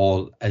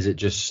 or is it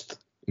just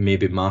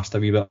maybe masked a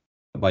wee bit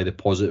by the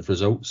positive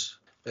results?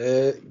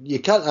 You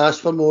can't ask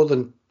for more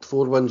than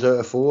 4 wins out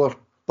of 4,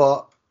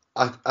 but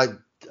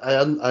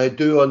I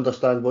do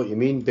understand what you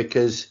mean,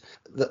 because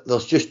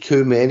there's just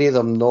too many of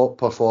them not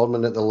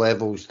performing at the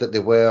levels that they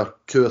were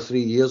 2 or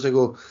 3 years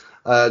ago.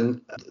 And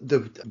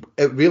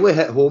it really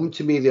hit home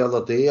to me the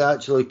other day,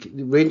 actually.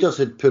 Rangers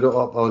had put it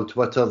up on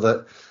Twitter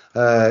that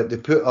they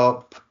put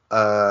up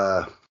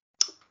a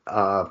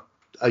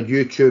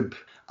YouTube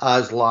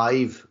as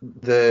live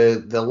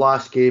the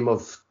last game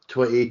of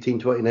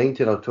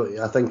 2018-2019,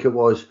 I think it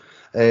was,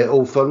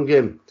 Old Firm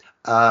game,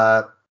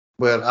 where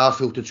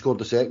Arfield had scored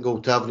the second goal,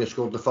 Tavernier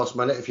scored the first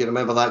minute, if you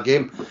remember that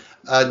game.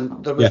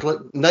 And there was like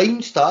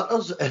 9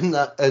 starters in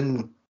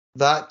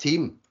that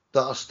team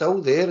that are still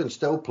there and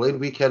still playing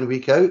week in,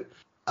 week out.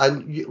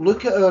 And you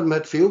look at our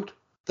midfield.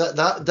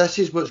 This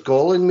is what's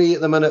galling me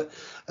at the minute.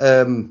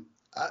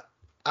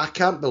 I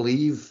can't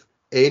believe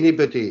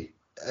anybody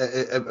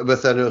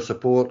within our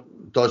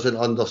support doesn't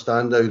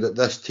understand now that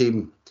this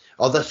team,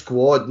 or this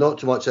squad, not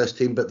so much this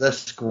team, but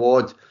this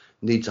squad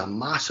needs a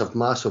massive,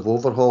 massive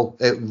overhaul.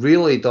 It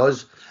really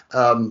does.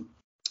 As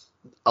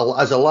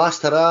a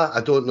last hurrah,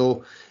 I don't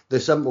know. The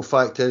simple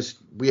fact is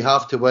we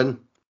have to win.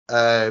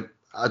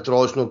 A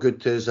draw's no good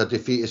to us. A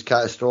defeat is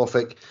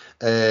catastrophic.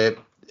 It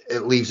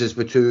leaves us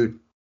with 2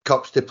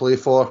 cups to play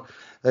for.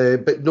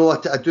 But no,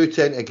 I do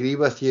tend to agree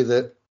with you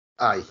that,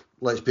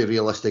 let's be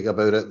realistic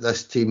about it.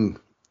 This team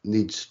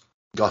needs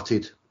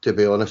gutted, to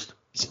be honest.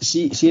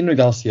 See in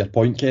regards to your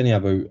point, Kenny,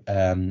 about,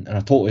 and I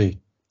totally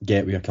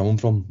get where you're coming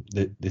from,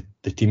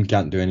 the team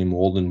can't do any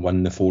more than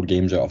win the 4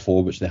 games out of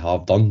 4, which they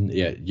have done.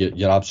 Yeah,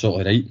 you're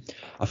absolutely right.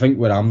 I think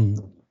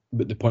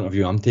the point of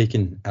view I'm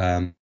taking,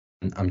 I'm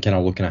kind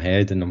of looking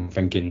ahead and I'm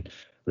thinking,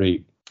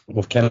 right,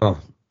 we've kind of,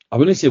 I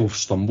wouldn't say we've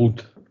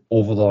stumbled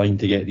over the line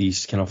to get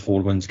these kind of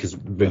 4 wins, because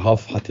we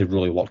have had to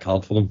really work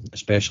hard for them,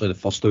 especially the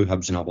first 2,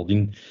 Hibs and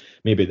Aberdeen,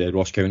 maybe the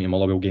Ross County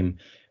Motherwell game.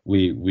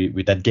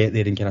 We did get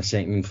there in kind of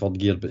second and third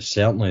gear, but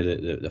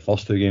certainly the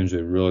first 2 games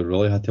we really,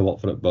 really had to work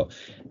for it. But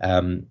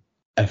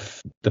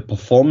if the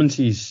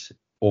performances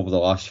over the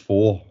last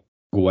 4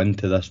 go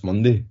into this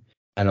Monday,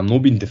 and I'm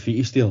not being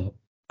defeatist here,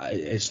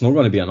 it's not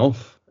going to be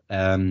enough.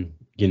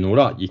 You know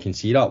that, you can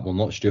see that. We're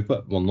not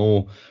stupid. We're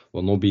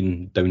not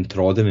being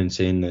downtrodden and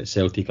saying that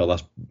Celtic are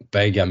this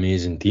big,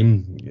 amazing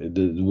team.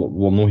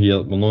 We're not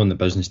here. We're not in the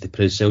business to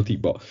praise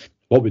Celtic, but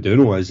what we do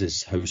know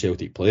is how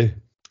Celtic play.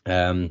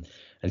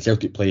 And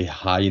Celtic play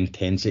high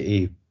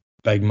intensity,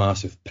 big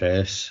massive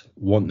press,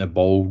 want the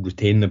ball,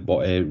 retain the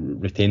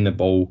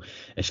ball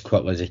as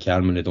quickly as they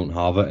can when they don't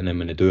have it, and then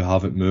when they do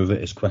have it, move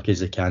it as quick as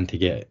they can to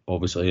get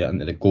obviously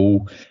into the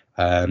goal.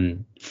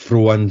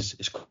 Throw-ins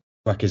as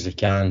quick as they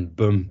can,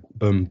 boom,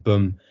 boom,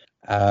 boom.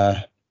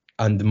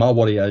 And my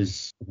worry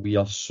is we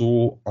are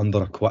so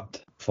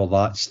under-equipped for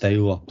that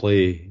style of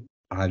play,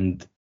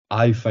 and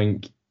I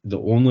think the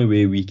only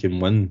way we can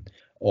win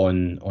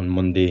on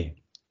Monday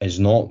is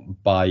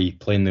not by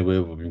playing the way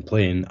we've been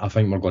playing. I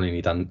think we're going to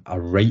need a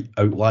right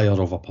outlier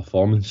of a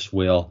performance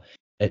where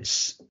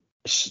it's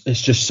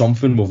just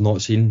something we've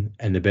not seen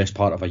in the best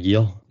part of a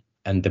year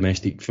in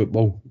domestic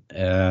football.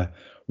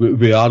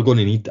 We are going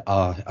to need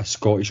a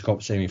Scottish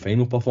Cup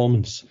semi-final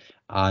performance,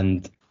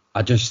 and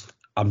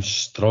I'm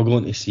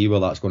struggling to see where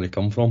that's going to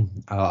come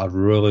from. I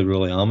really,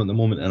 really am at the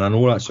moment, and I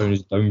know that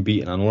sounds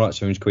downbeat, and I know that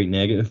sounds quite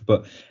negative,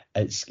 but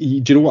do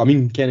you know what I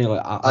mean, Kenny?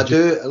 I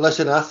do.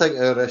 Listen, I think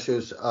our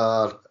issues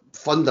are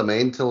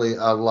fundamentally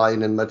our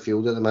line in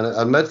midfield at the minute.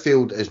 Our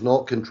midfield is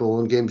not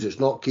controlling games,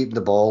 it's not keeping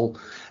the ball,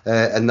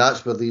 and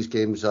that's where these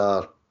games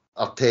are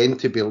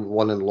tend to be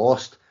won and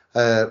lost.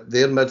 Their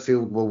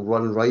midfield will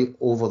run right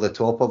over the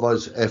top of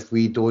us if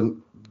we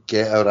don't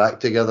get our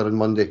act together on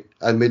Monday.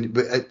 I mean,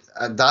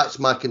 that's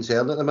my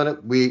concern at the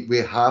minute. We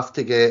have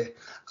to get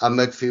a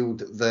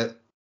midfield that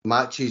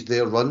matches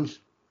their runs,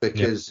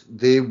 because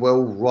they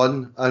will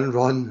run and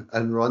run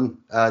and run,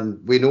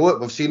 and we know it.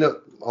 We've seen it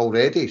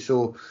already.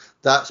 So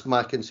that's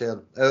my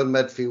concern. Our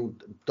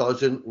midfield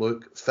doesn't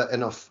look fit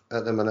enough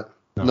at the minute.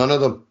 No. None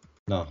of them.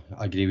 No,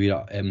 I agree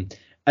with that.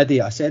 Eddie,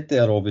 I said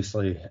there,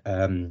 obviously,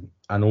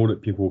 I know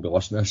that people will be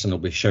listening to this and they'll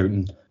be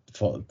shouting,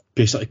 for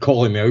basically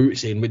calling me out,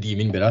 saying, what do you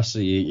mean by this?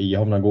 You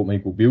haven't got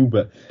Michael Beale,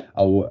 but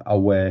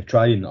I'll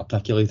try and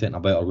articulate it in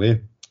a better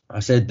way. I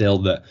said there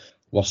that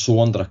we're so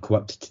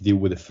under-equipped to deal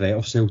with the threat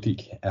of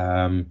Celtic.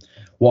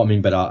 What I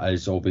mean by that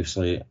is,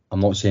 obviously, I'm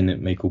not saying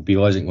that Michael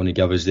Beale isn't going to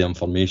give us the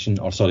information,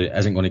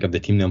 isn't going to give the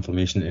team the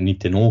information they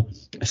need to know.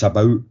 It's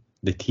about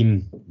the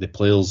team, the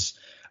players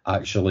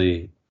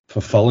actually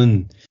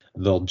fulfilling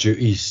their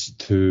duties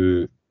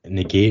to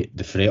negate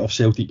the threat of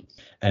Celtic.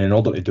 And in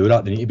order to do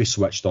that, they need to be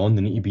switched on.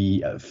 They need to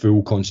be at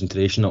full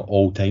concentration at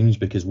all times,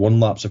 because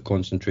one lapse of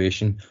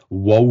concentration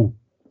will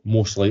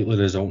most likely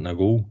result in a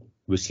goal.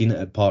 We've seen it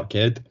at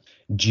Parkhead.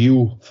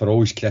 Gio, for all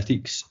his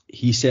critics,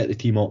 he set the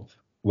team up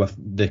with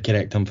the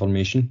correct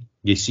information.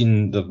 You've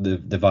seen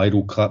the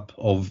viral clip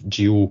of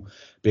Gio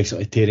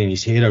basically tearing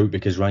his hair out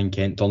because Ryan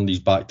Kent turned his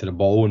back to the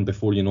ball, and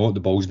before you know it,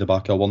 the ball's in the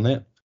back of one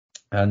net.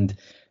 And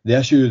the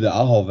issue that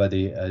I have,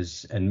 Eddie,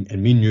 is, and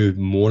me and you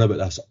moan about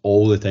this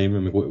all the time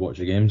when we go to watch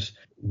the games,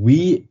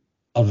 we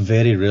are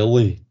very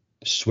rarely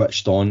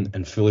switched on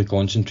and fully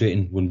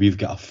concentrating when we've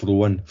got a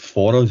throw-in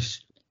for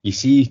us. You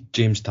see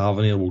James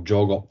Tavernier will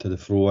jog up to the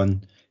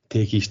throw-in,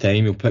 take his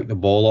time, he'll pick the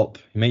ball up,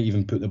 he might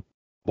even put the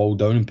ball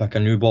down and pick a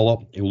new ball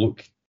up. He'll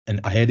look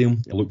ahead of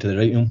him, he'll look to the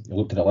right of him, he'll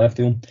look to the left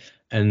of him,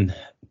 and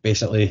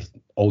basically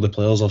all the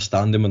players are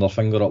standing with their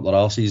finger up their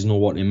arses, know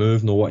what to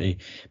move, know what to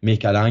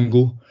make an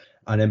angle,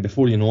 and then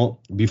before you know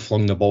it, we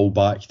flung the ball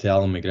back to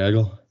Alan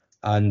McGregor,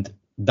 and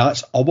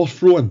that's our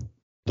throw-in.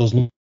 There's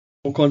no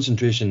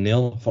concentration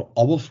there for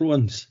our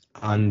throw-ins,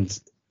 and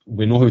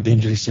we know how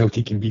dangerous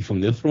Celtic can be from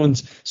their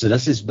throw-ins. So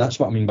that's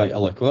what I mean by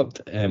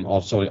ill-equipped,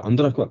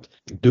 under-equipped.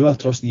 Do I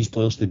trust these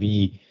players to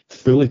be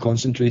fully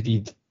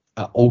concentrated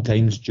at all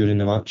times during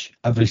the match,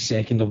 every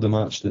second of the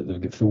match, that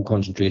they've got full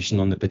concentration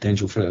on the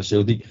potential threat of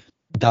Celtic?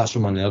 That's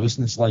where my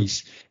nervousness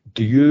lies.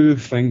 Do you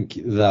think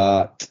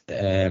that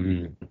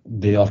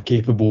they are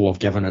capable of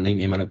giving a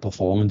 90-minute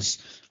performance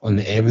on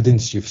the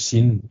evidence you've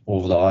seen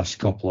over the last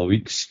couple of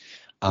weeks?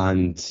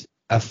 And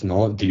if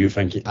not, do you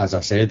think, as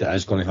I said, it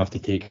is going to have to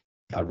take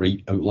a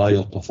right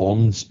outlier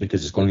performance,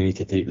 because it's going to need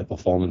to take the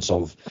performance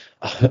of,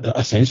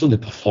 essentially the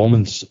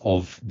performance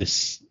of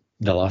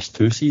the last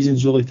two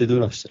seasons really to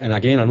do this? And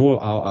again, I know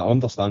I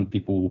understand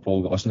people will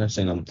probably listen to this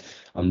saying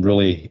I'm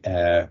really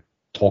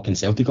talking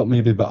Celtic up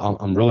maybe, but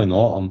I'm really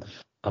not.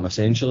 I'm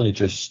essentially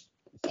just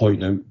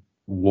pointing out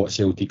what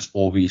Celtic's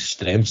obvious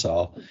strengths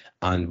are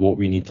and what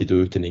we need to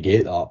do to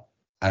negate that.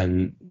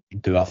 And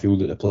do I feel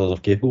that the players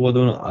are capable of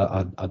doing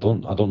it? I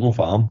don't know if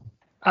I am.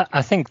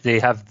 I think they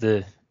have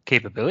the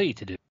capability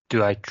to do it.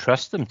 Do I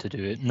trust them to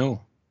do it?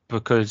 No.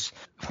 Because,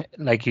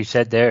 like you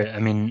said there, I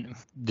mean,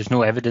 there's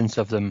no evidence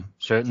of them,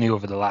 certainly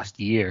over the last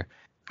year,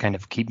 kind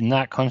of keeping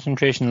that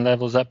concentration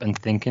levels up and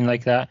thinking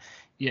like that.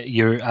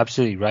 You're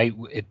absolutely right.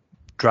 It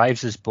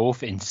drives us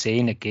both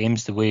insane at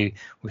games, the way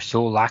we're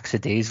so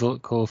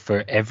lackadaisical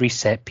for every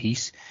set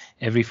piece,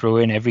 every throw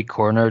in, every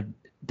corner.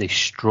 They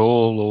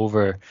stroll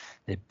over,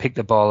 they pick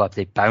the ball up,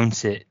 they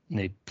bounce it, and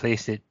they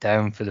place it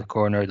down for the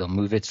corner, they'll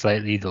move it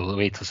slightly, they'll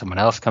wait till someone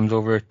else comes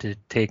over to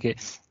take it.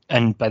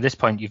 And by this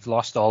point, you've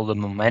lost all the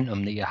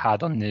momentum that you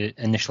had on the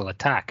initial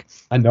attack.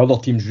 And the other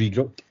team's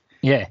regrouped.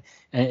 Yeah,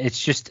 and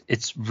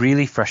it's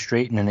really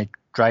frustrating, and it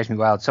drives me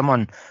wild.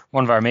 One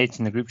of our mates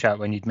in the group chat,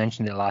 when you'd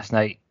mentioned it last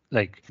night,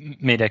 like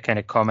made a kind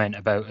of comment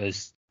about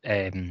us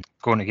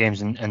going to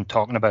games and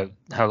talking about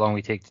how long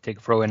we take to take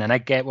a throw in. And I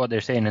get what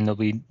they're saying, and there'll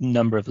be a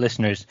number of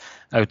listeners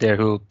out there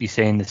who will be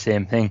saying the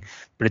same thing.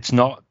 But it's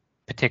not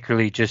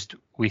particularly just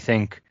we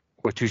think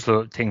we're too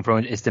slow at taking throw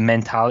in. It's the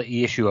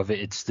mentality issue of it.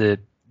 It's the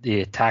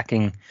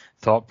attacking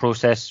thought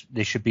process.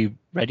 They should be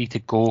ready to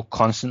go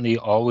constantly,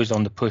 always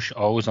on the push,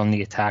 always on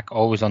the attack,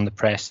 always on the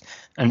press.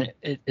 And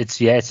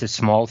it's a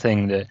small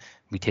thing that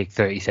we take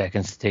 30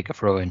 seconds to take a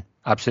throw in.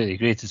 Absolutely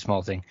agree, it's a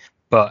small thing.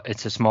 But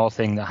it's a small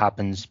thing that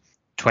happens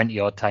 20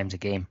 odd times a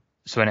game.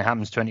 So when it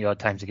happens 20 odd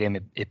times a game,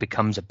 it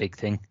becomes a big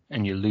thing,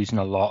 and you're losing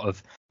a lot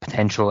of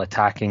potential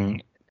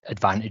attacking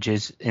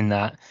advantages in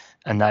that.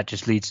 And that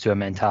just leads to a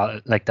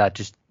mentality, like that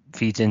just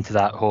feeds into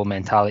that whole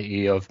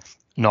mentality of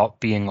not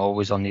being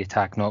always on the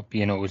attack, not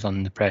being always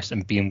on the press,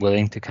 and being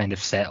willing to kind of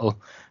settle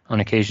on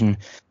occasion.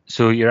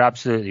 So you're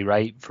absolutely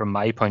right from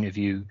my point of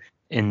view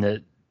in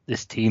that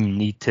this team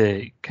need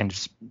to kind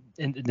of,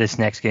 in this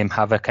next game,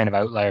 have a kind of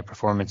outlier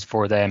performance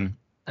for them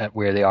at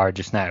where they are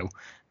just now,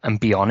 and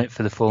be on it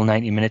for the full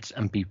 90 minutes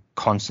and be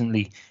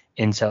constantly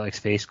in Celtic's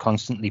face,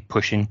 constantly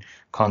pushing,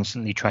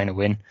 constantly trying to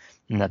win.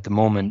 And at the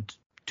moment,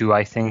 do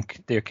I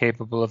think they're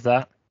capable of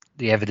that?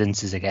 The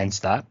evidence is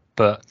against that,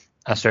 but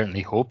I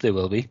certainly hope they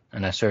will be,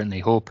 and I certainly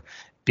hope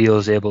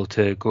Beale's able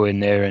to go in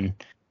there and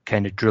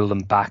kind of drill them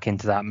back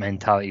into that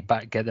mentality,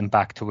 get them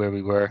back to where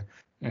we were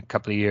a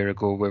couple of years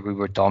ago, where we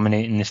were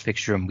dominating this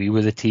fixture and we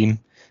were the team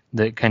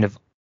that kind of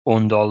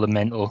owned all the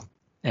mental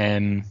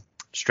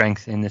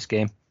strength in this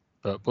game.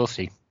 But we'll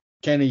see.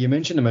 Kenny, you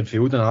mentioned the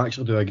midfield, and I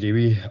actually do agree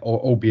with you,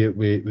 albeit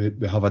we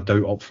have a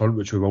doubt up front,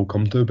 which we will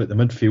come to, but the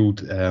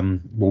midfield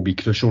will be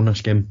crucial in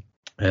this game.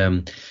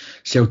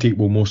 Celtic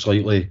will most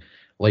likely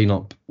line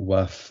up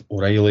with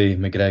O'Reilly,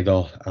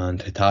 McGregor and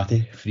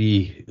Hatate,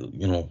 three,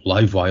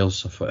 live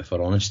wires, if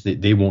we're honest.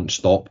 They won't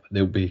stop.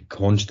 They'll be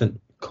constant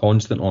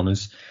on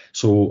us.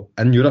 So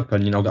in your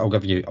opinion, I'll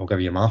give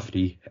you my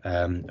three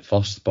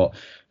first, but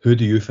who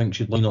do you think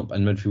should line up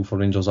in midfield for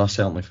Rangers? I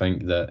certainly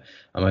think that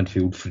a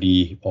midfield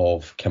three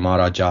of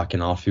Kamara, Jack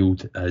and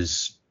Arfield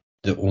is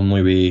the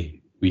only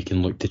way we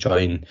can look to try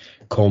and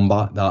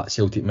combat that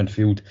Celtic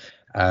midfield.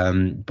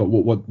 But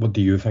what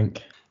do you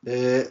think?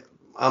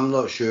 I'm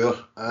not sure,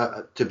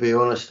 to be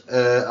honest.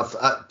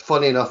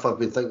 Funny enough, I've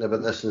been thinking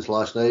about this since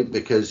last night,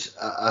 because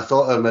I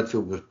thought our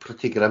midfield was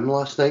pretty grim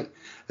last night.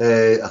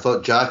 I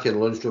thought Jack and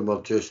Lundstram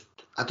were just,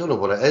 I don't know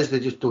what it is,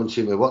 they just don't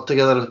seem to work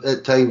together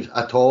at times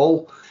at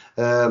all.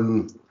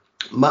 My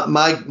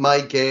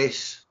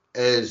guess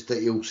is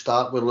that you'll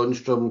start with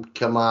Lundstram,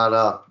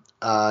 Kamara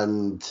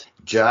and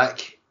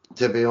Jack,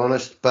 to be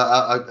honest.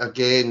 But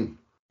again,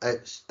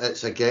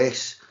 it's a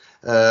guess.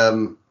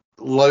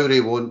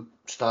 Lowry won't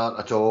start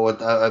at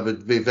all. I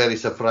would be very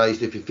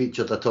surprised if he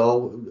featured at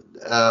all.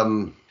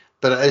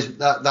 But it is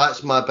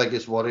that's my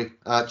biggest worry,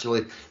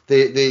 actually.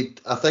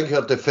 I think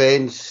our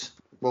defence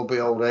will be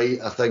all right.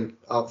 I think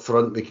up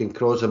front we can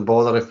cross and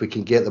bother if we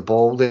can get the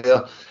ball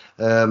there.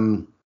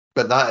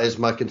 But that is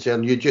my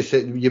concern. You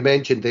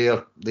mentioned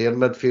their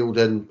midfield,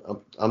 and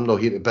I'm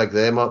not here to big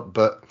them up,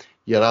 but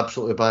you're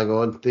absolutely bang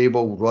on. They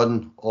will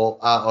run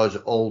at us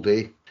all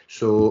day.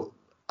 So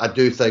I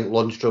do think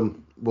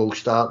Lundstram will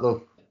start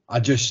though.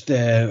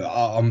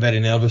 I'm very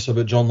nervous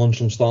about John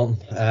Lundstram starting.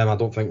 I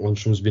don't think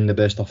Lundstram's been the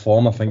best of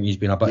form. I think he's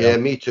been a bit. Yeah,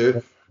 me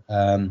too.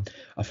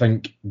 I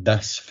think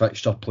this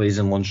fixture plays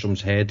in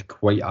Lundstram's head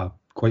quite a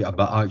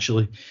bit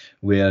actually.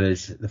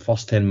 Whereas the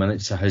first 10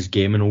 minutes of his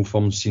game in Old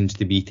Firm seems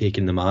to be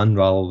taking the man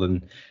rather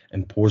than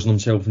imposing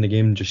himself in the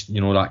game. Just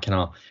that kind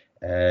of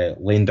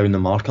laying down the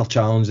marker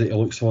challenge that he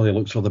looks for. He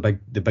looks for the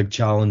big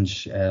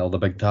challenge or the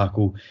big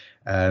tackle.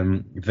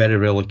 Very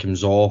rarely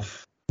comes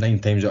off. 9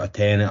 times out of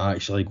 10 it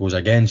actually goes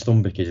against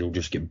him, because he'll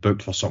just get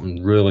booked for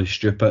something really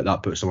stupid.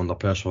 That puts him under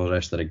pressure for the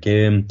rest of the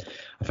game.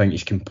 I think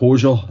his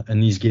composure in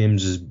these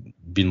games has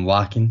been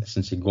lacking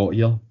since he got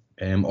here,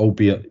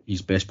 albeit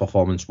his best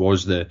performance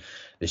was the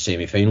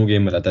semi-final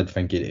game, where I did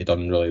think he'd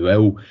done really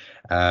well.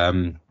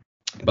 But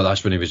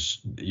that's when he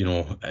was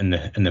in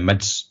the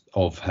midst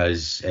of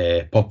his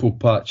purple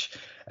patch.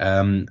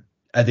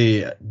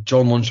 Eddie,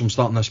 John Lundstram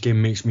starting this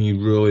game makes me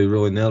really,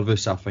 really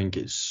nervous.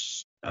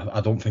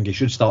 I don't think he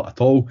should start at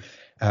all.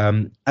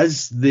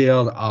 Is there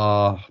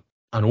an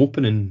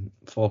opening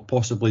for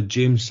possibly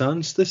James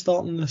Sands to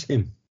start in this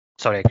game?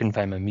 Sorry, I couldn't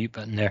find my mute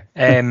button there.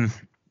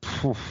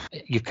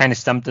 You've kind of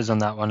stumped us on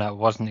that one. I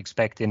wasn't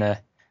expecting a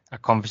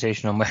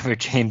conversation on whether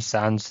James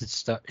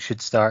Sands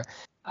should start.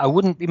 I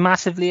wouldn't be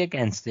massively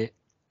against it.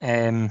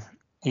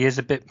 He is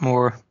a bit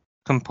more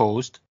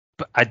composed,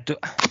 but I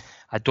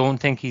don't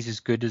think he's as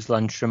good as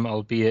Lundstram,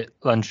 albeit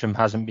Lundstram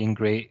hasn't been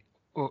great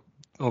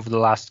over the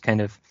last kind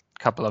of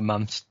couple of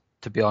months,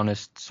 to be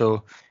honest.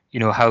 So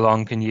how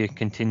long can you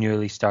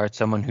continually start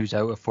someone who's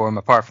out of form?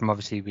 Apart from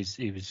obviously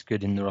he was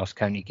good in the Ross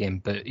County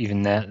game, but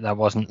even that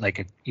wasn't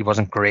he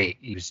wasn't great.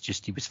 He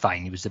was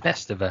fine. He was the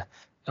best of a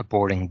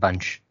boring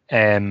bunch.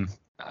 I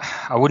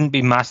wouldn't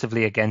be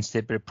massively against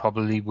it, but it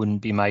probably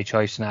wouldn't be my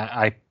choice, and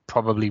I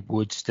probably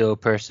would still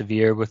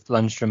persevere with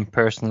Lundstram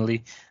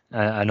personally.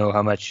 I know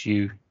how much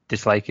you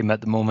dislike him at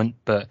the moment,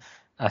 but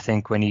I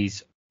think when he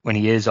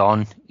is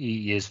on,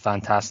 he is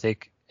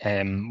fantastic.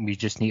 We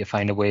just need to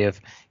find a way of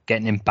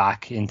getting him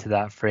back into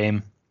that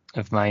frame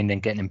of mind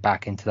and getting him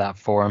back into that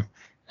form.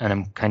 And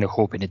I'm kind of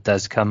hoping it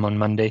does come on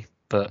Monday.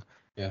 But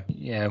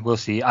yeah, we'll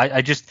see.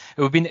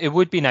 It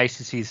would be nice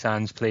to see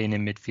Sands playing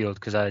in midfield,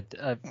 because I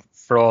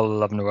for all the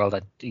love in the world,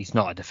 he's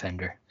not a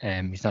defender.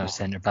 He's not a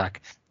centre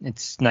back.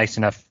 It's nice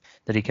enough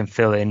that he can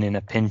fill in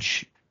a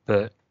pinch,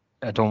 but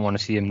I don't want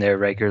to see him there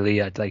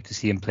regularly. I'd like to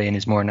see him play in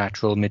his more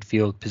natural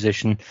midfield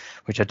position,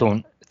 which I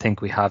don't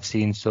think we have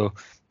seen. So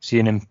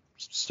seeing him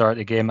start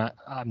the game,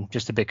 I'm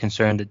just a bit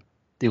concerned that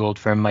the Old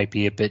Firm might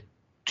be a bit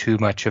too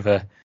much of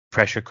a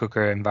pressure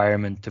cooker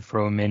environment to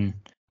throw him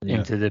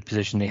into the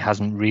position he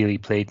hasn't really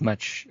played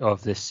much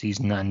of this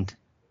season, and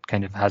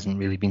kind of hasn't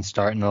really been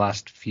starting the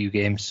last few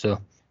games.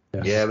 So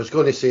I was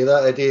going to say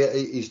that,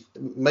 Eddie.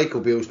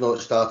 Michael Beale's not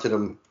started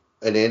him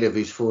in any of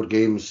his 4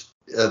 games.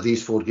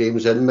 These 4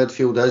 games in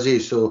midfield, is he?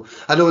 So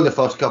I know in the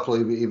first couple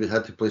he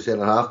had to play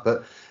centre half,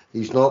 but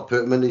he's not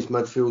put him in his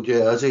midfield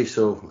yet, is he?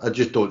 So I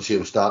just don't see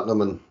him starting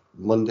him on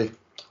Monday.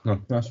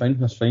 No, that's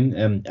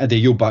fine. Eddie,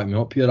 you'll back me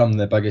up here. I'm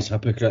the biggest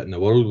hypocrite in the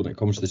world when it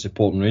comes to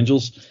supporting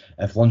Rangers.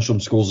 If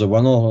Lundstram scores the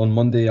winner on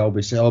Monday, I'll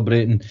be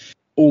celebrating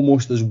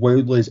almost as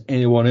wildly as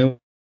anyone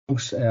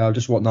else. I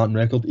just want that on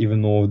record,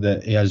 even though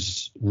that he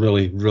is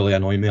really, really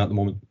annoying me at the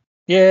moment.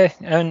 Yeah,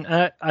 and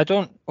I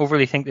don't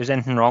overly think there's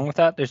anything wrong with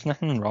that. There's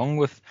nothing wrong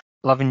with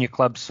loving your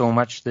club so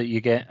much that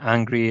you get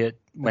angry at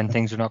when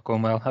things are not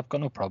going well. I've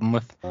got no problem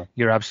with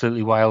your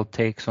absolutely wild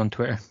takes on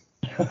Twitter.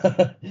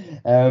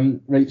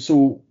 Right,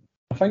 so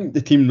I think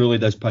the team really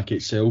does pick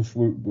itself.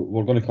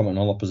 We're going to come at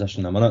another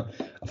position in a minute.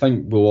 I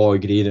think we'll all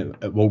agree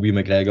that it will be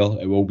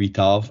McGregor, it will be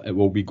Tav, it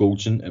will be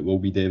Goldson, it will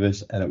be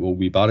Davis, and it will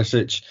be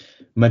Barisic.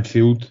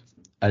 Midfield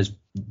is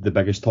the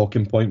biggest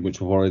talking point, which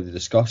we've already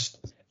discussed.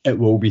 It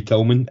will be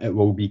Tillman, it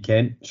will be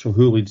Kent. So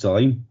who leads the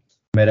line?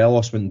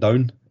 Morelos went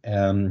down.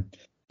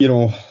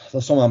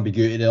 There's some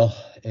ambiguity there.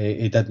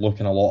 He did look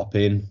in a lot of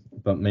pain,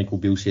 but Michael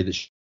Beale said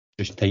it's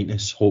just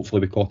tightness. Hopefully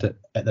we caught it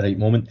at the right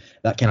moment.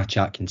 That kind of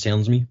chat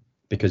concerns me,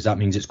 because that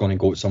means it's going to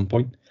go at some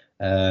point.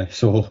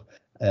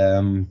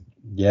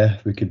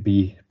 We could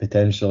be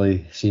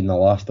potentially seeing the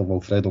last of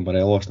Alfredo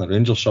Morelos in a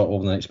Rangers shirt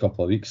over the next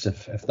couple of weeks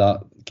if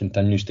that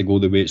continues to go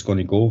the way it's going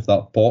to go, if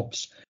that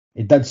pops.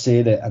 He did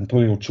say that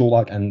Antonio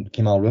Cholak and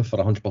Kemal Roof are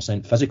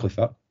 100% physically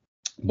fit,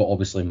 but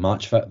obviously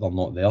match fit, they're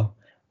not there.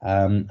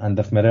 And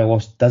if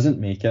Morelos doesn't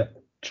make it,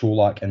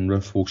 Cholak and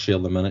Roof will share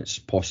the minutes,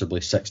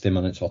 possibly 60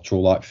 minutes for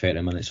Cholak,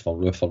 30 minutes for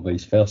Roof, or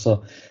vice versa.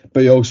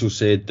 But he also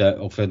said that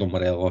Alfredo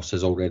Morelos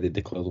has already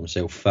declared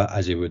himself fit,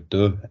 as he would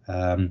do.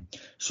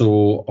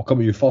 So I'll come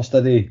to you first,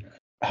 Eddie.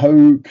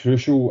 How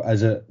crucial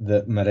is it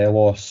that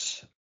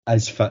Morelos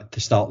is fit to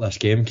start this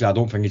game? Because I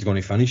don't think he's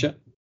going to finish it.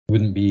 I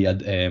wouldn't be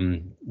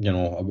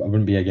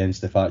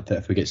against the fact that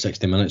if we get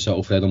 60 minutes at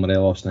Alfredo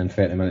Morelos and then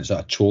 30 minutes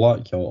at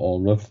Cholak or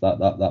Roof,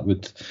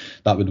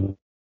 that would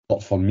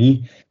work for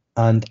me.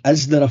 And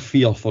is there a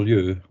fear for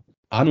you?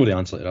 I know the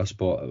answer to this,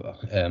 but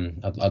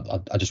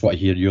I just want to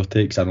hear your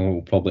takes. I know it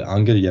will probably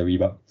anger you a wee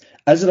bit.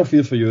 Is there a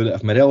fear for you that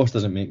if Morelos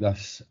doesn't make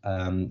this,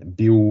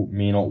 Beale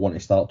may not want to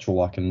start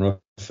Cholak and Roof,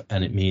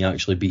 and it may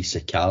actually be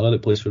Sakala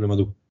that plays for the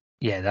middle?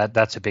 Yeah,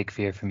 that's a big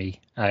fear for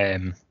me.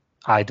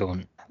 I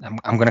don't.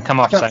 I'm going to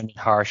come off sounding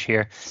harsh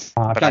here,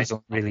 but I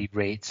don't really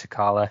rate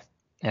Sakala.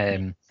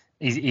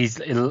 He's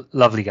a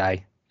lovely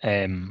guy,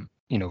 from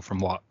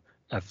what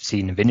I've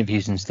seen of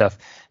interviews and stuff,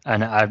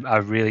 and I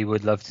really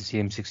would love to see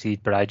him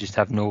succeed, but I just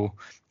have no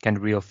kind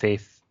of real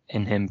faith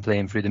in him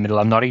playing through the middle.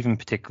 I'm not even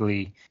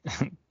particularly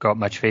got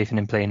much faith in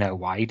him playing out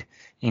wide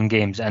in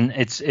games, and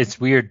it's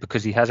weird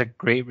because he has a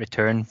great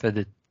return for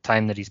the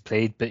time that he's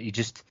played, but he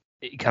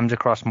comes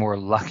across more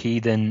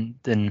lucky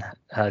than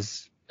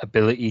has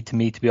ability to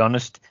me, to be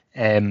honest.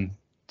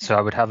 So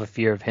I would have a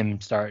fear of him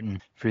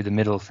starting through the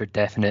middle for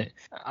definite.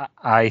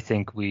 I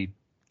think we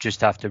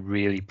just have to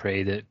really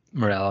pray that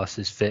Morelos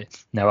is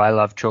fit. Now, I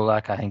love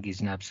Cholak. I think he's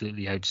an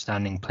absolutely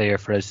outstanding player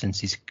for us since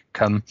he's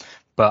come.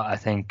 But I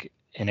think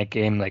in a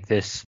game like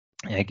this,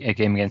 a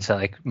game against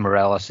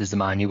Morelos is the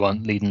man you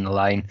want leading the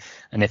line.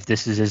 And if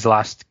this is his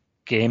last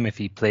game, if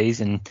he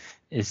plays and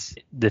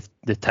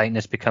the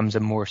tightness becomes a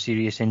more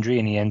serious injury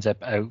and he ends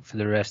up out for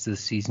the rest of the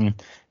season,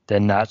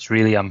 then that's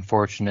really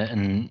unfortunate,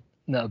 and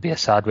that'll be a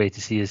sad way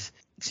to see his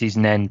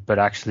season end. But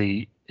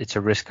actually, it's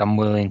a risk I'm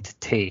willing to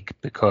take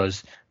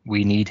because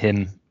we need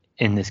him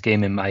in this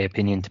game, in my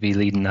opinion, to be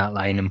leading that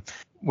line. And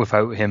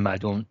without him, I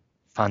don't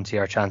fancy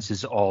our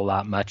chances all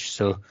that much.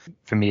 So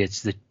for me,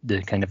 it's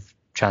the kind of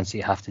chance that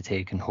you have to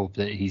take and hope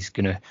that he's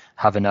going to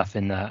have enough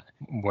in that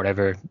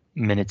whatever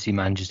minutes he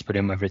manages to put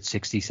in, whether it's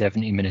 60,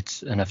 70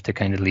 minutes, enough to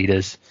kind of lead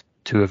us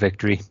to a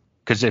victory.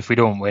 Because if we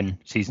don't win,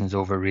 season's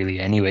over really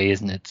anyway,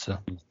 isn't it? So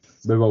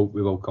we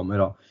will come to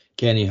that.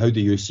 Kenny, how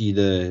do you see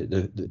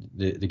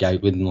the guy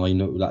leading the line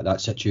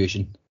that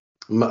situation?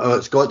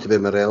 It's got to be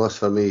Morelos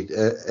for me.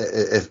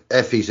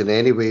 If he's in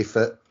any way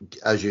fit,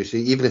 as you say,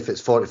 even if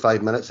it's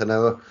 45 minutes an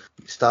hour,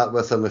 start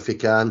with him if he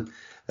can.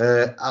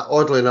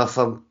 Oddly enough,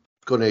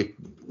 going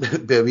to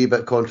be a wee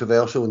bit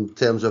controversial in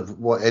terms of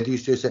what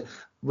Eddie's just said.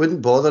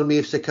 Wouldn't bother me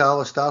if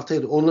Sakala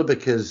started, only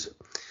because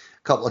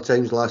a couple of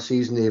times last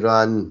season he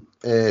ran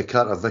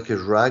Carter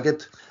Vickers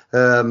ragged.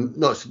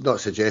 Not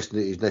suggesting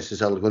that he's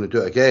necessarily going to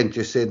do it again,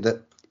 just saying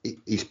that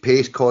his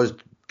pace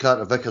caused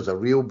Carter Vickers a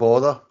real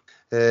bother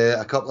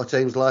a couple of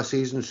times last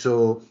season.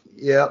 So,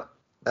 yeah,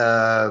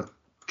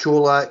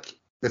 Cholak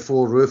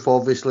before Roof,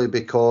 obviously,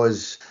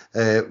 because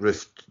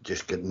Roof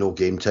just got no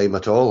game time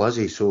at all, has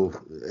he? So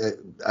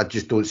I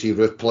just don't see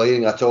Roof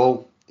playing at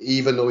all,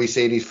 even though he's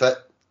saying he's fit.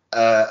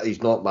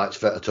 He's not match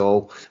fit at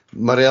all.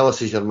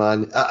 Morelos is your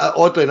man.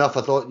 Oddly enough,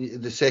 I thought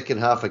the second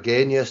half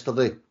again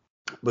yesterday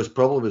was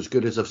probably as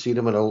good as I've seen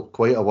him in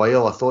quite a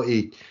while. I thought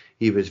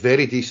he was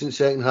very decent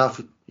second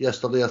half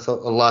yesterday.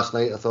 Or last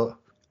night. I thought.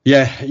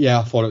 Yeah,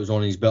 I thought it was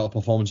one of his better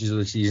performances of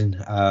the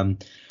season.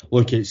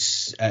 Look,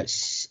 it's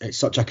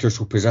such a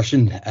crucial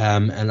position,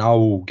 and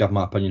I'll give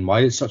my opinion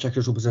why it's such a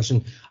crucial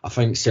position. I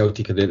think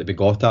Celtic are there to be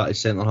got at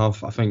centre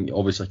half. I think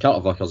obviously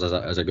Carter Vickers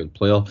is a good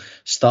player.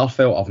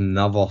 Starfelt, I've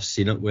never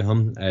seen it with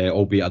him,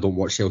 albeit I don't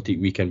watch Celtic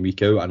week in,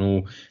 week out. I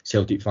know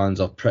Celtic fans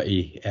are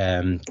pretty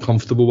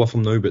comfortable with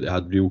him now, but they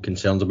had real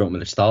concerns about him at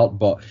the start.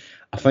 But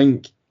I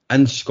think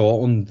in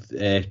Scotland,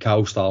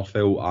 Kyle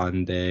Starfelt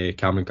and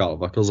Cameron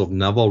Carter-Vickers have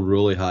never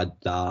really had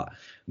that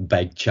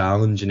big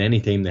challenge, and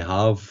any time they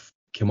have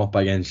come up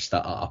against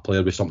a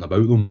player with something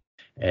about them,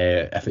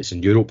 if it's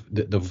in Europe,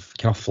 they've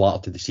kind of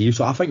flattered to deceive.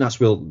 So I think that's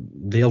where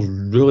their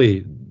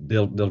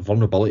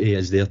vulnerability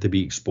is there to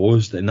be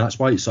exposed, and that's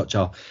why it's such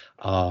a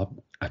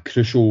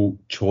crucial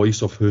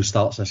choice of who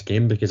starts this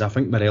game, because I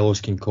think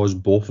Morelos can cause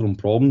both of them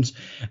problems.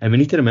 And we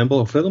need to remember,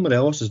 Alfredo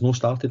Morelos has not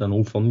started an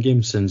Old Firm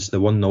game since the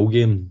 1-0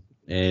 game,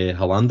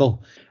 Hollander,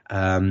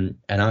 and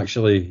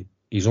actually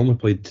he's only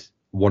played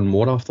one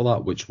more after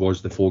that, which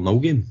was the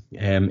 4-0 game.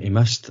 He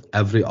missed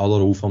every other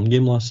Old Firm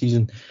game last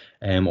season,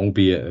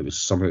 albeit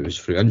some of it was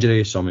through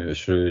injury, some of it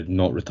was through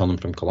not returning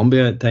from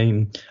Colombia in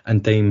time.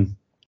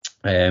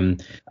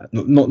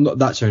 Not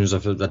that sounds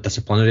like a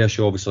disciplinary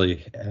issue,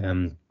 obviously.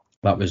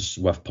 That was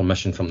with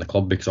permission from the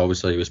club, because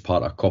obviously he was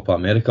part of Copa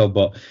America,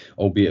 but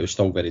albeit it was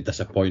still very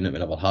disappointing that we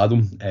never had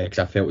him, because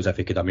I felt as if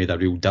he could have made a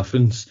real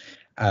difference.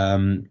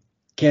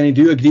 Kenny,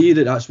 do you agree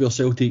that that's where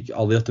Celtic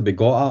are there to be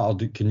got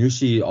at, or can you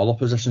see other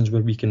positions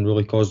where we can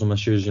really cause them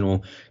issues? You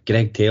know,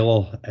 Greg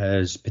Taylor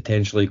is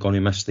potentially going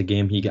to miss the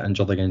game. He got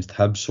injured against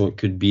Hibs, so it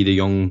could be the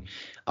young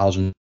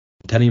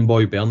Argentinian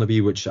boy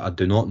Bernabe, which I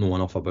do not know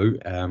enough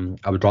about.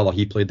 I would rather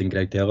he played than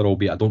Greg Taylor,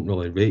 albeit I don't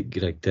really rate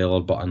Greg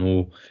Taylor, but I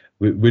know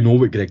we know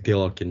what Greg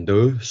Taylor can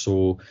do,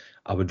 so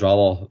I would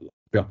rather,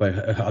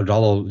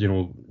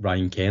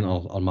 Ryan Kent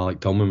or Malik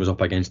Tillman was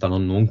up against an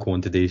unknown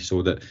quantity,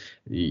 so that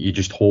you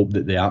just hope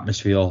that the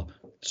atmosphere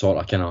sort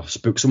of kind of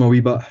spooks him a wee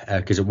bit,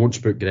 because it won't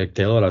spook Greg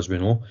Taylor, as we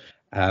know.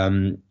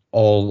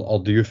 Or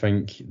do you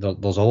think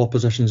there's other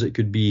positions that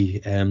could be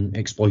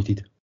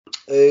exploited?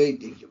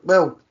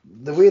 Well,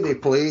 the way they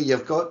play,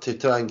 you've got to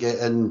try and get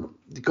in.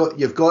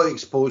 You've got to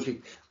expose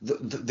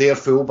their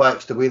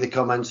fullbacks, the way they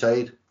come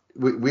inside.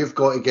 We've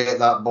got to get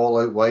that ball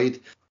out wide.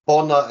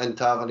 Bonner and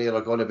Tavernier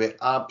are going to be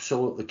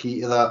absolutely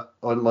key to that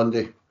on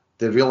Monday.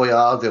 They really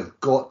are. They've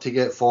got to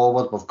get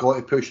forward. We've got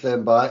to push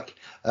them back.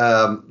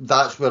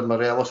 That's where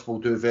Morelos will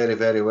do very,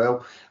 very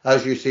well.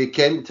 As you say,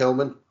 Kent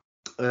Tillman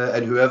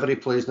and whoever he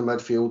plays in the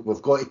midfield,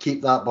 we've got to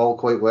keep that ball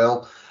quite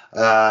well,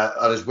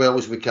 or as well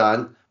as we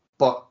can.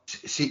 But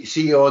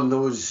see on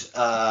those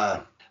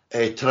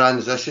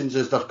transitions,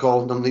 as they're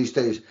calling them these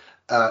days,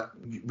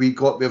 we've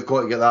got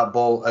to get that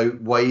ball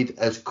out wide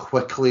as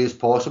quickly as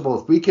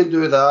possible. If we can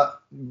do that,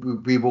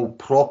 we will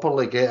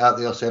properly get at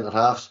their centre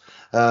halves.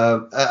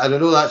 And I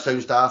know that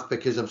sounds daft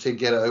because I'm saying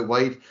get it out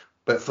wide,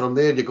 but from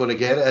there you're going to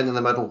get it into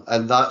the middle,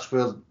 and that's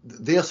where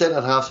their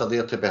centre halves are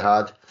there to be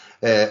had.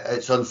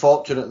 It's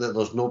unfortunate that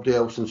there's nobody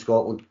else in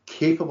Scotland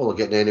capable of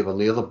getting anywhere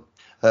near them,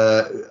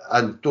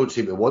 and don't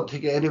seem to want to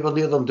get anywhere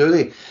near them, do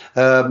they?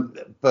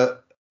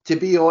 But to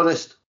be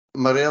honest,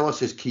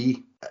 Morelos is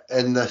key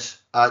in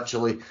this,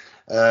 actually,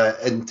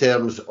 in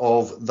terms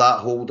of that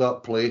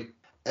hold-up play.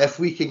 If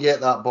we can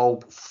get that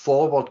ball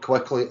forward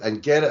quickly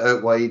and get it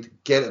out wide,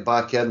 get it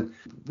back in,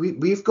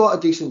 we've got a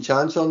decent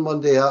chance on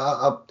Monday.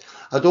 I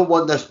don't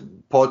want this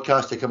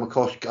podcast to come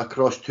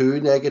across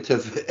too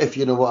negative, if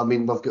you know what I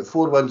mean. We've got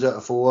 4 wins out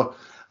of 4,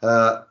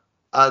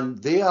 and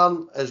they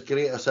aren't as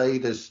great a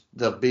side as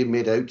they're being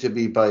made out to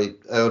be by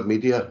our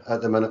media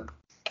at the minute.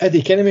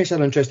 Eddie Kenny makes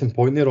an interesting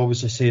point there,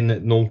 obviously saying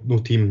that no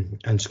team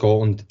in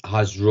Scotland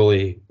has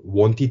really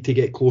wanted to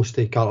get close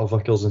to Carter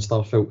Vickers and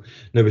Starfelt.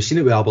 Now, we've seen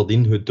it with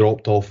Aberdeen, who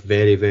dropped off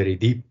very, very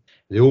deep.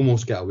 They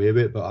almost get away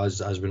with it, but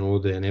as we know,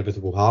 the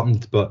inevitable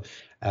happened. But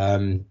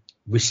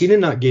we've seen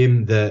in that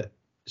game that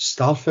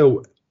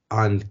Starfelt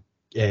and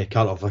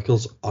Carter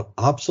Vickers are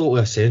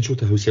absolutely essential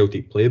to how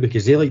Celtic play,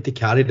 because they like to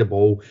carry the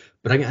ball,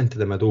 bring it into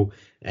the middle,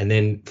 and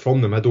then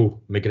from the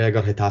middle,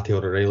 McGregor, Hatate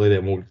or O'Reilly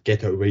then will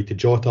get it away to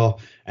Jota,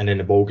 and then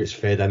the ball gets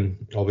fed in,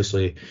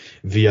 obviously,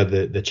 via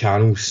the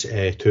channels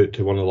to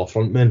one of their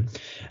front men.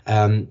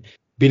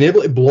 being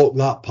able to block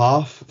that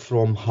path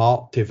from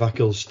Hart to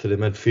Vickers to the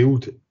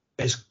midfield,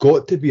 it's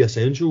got to be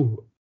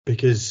essential,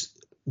 because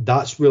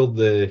that's where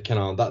the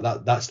kind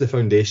of that's the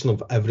foundation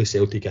of every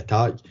Celtic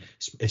attack,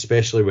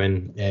 especially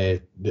when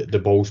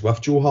the ball's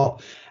with Joe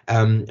Hart.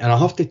 And I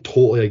have to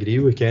totally agree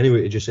with Kenny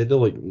what you just said there.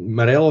 Like,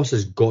 Morelos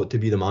has got to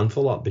be the man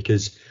for that,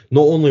 because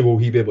not only will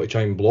he be able to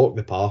try and block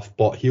the path,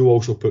 but he'll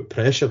also put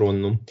pressure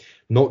on them,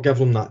 not give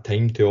them that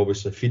time to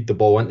obviously feed the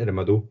ball into the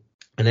middle.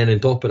 And then on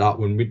top of that,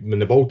 when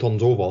the ball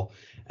turns over,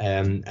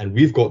 and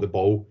we've got the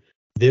ball,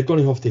 they're going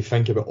to have to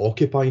think about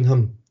occupying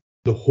him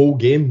the whole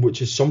game,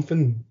 which is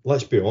something,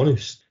 let's be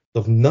honest,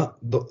 they've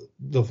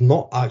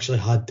not actually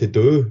had to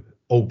do,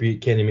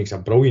 albeit Kenny makes a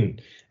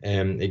brilliant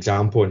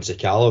example in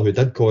Sakala, who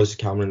did cause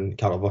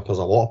Carter Vickers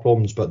a lot of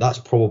problems, but that's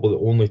probably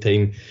the only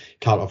time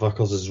Carter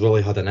Vickers has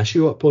really had an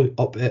issue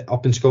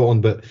up in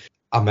Scotland. But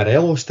a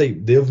Morelos type,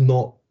 they've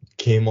not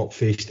came up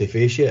face to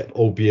face yet,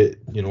 albeit,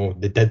 you know,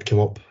 they did come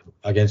up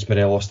against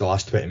Morelos the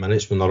last 20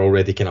 minutes when they're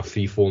already kind of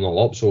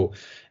 3-4-0 up, so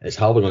it's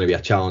hardly going to be a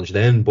challenge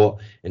then. But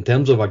in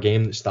terms of a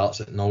game that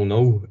starts at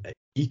 0-0,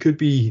 he could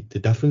be the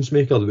difference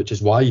maker, which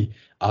is why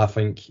I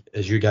think,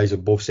 as you guys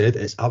have both said,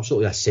 it's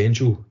absolutely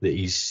essential that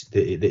he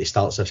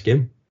starts this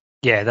game.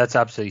 Yeah, that's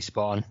absolutely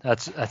spot on.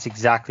 That's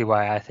exactly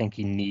why I think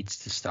he needs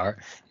to start.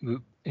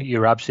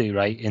 You're absolutely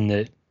right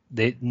in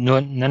that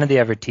none of the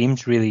other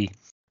teams really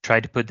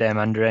tried to put them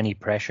under any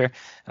pressure.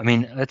 I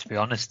mean, let's be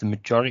honest, the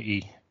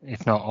majority,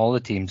 if not all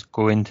the teams,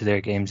 go into their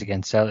games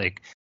against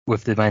Celtic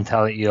with the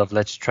mentality of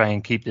let's try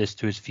and keep this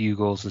to as few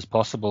goals as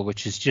possible,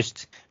 which is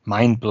just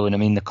mind-blowing. I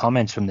mean, the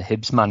comments from the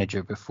Hibs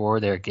manager before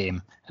their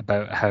game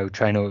about how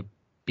trying to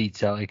beat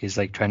Celtic is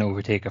like trying to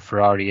overtake a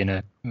Ferrari in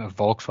a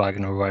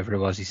Volkswagen or whatever it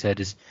was, he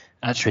said,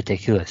 that's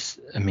ridiculous.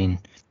 I mean,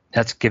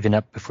 that's giving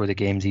up before the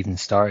game's even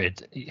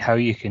started. How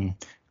you can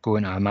go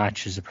into a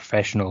match as a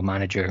professional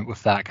manager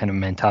with that kind of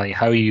mentality,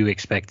 how are you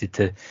expected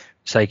to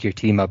psych your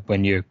team up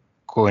when you're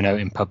going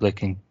out in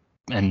public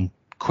and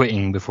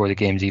quitting before the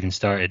game's even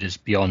started, is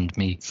beyond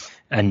me.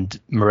 And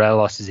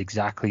Morelos is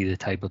exactly the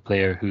type of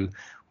player who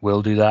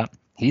will do that.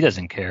 He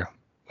doesn't care.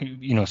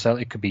 You know,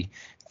 Celtic could be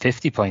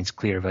 50 points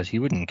clear of us. He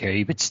wouldn't care.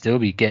 He would still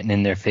be getting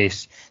in their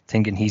face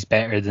thinking he's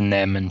better than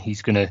them and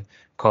he's going to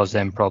cause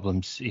them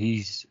problems.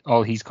 He's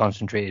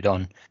concentrated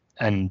on.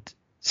 And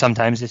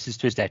sometimes this is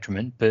to his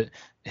detriment, but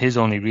his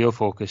only real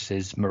focus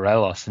is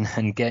Morelos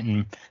and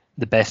getting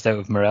the best out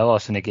of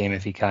Morelos in a game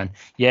if he can.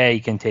 Yeah, he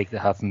can take the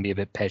huff and be a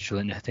bit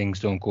petulant if things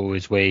don't go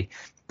his way,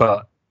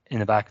 but in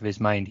the back of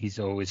his mind, he's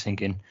always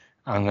thinking,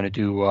 I'm going to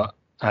do what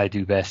I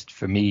do best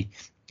for me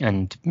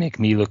and make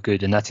me look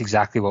good. And that's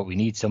exactly what we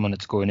need, someone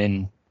that's going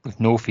in with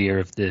no fear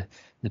of the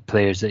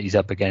players that he's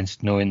up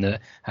against, knowing that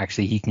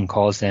actually he can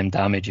cause them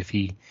damage if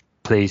he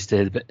plays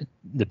to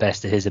the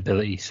best of his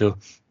ability. So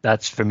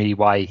that's for me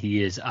why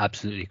he is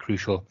absolutely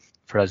crucial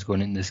for us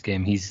going into this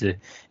game. He's the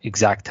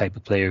exact type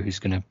of player who's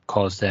going to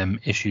cause them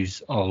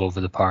issues all over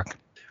the park.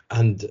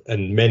 And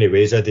in many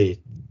ways, Eddie,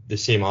 the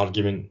same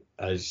argument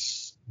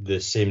as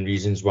the same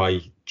reasons why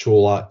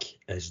Čolak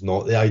is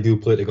not the ideal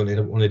player to go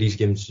into one of these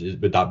games.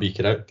 Would that be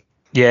correct?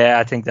 Yeah,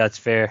 I think that's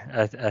fair.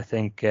 I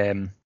think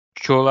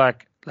Čolak,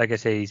 like I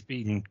say, he's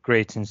been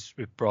great since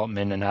we brought him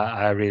in, and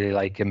I really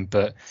like him,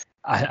 but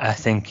I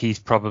think he's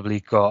probably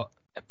got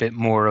a bit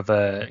more of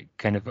a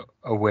kind of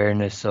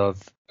awareness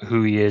of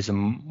who he is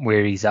and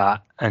where he's at,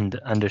 and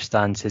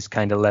understands his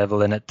kind of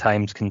level, and at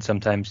times can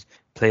sometimes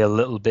play a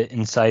little bit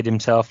inside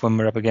himself when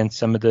we're up against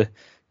some of the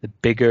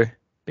bigger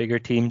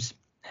teams.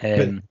 But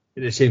at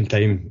the same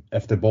time,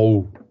 if the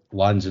ball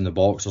lands in the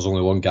box, there's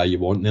only one guy you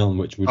want there,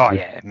 which would. Oh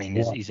yeah, I mean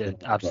he's an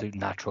absolute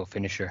natural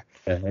finisher.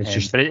 Yeah,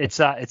 but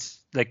it's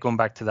like going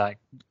back to that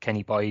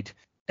Chris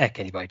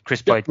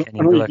Boyd,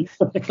 Kenny Miller.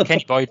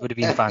 Kenny Boyd would have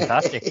been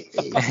fantastic.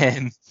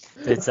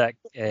 It's that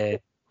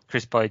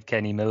Chris Boyd,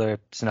 Kenny Miller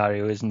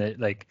scenario, isn't it?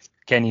 Like,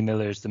 Kenny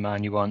Miller is the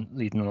man you want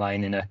leading the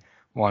line in a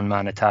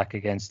one-man attack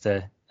against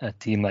a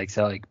team like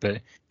Celtic,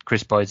 but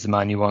Chris Boyd's the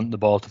man you want the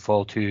ball to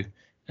fall to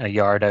a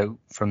yard out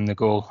from the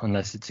goal,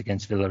 unless it's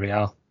against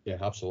Villarreal. Yeah,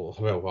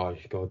 absolutely. Well, why,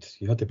 God,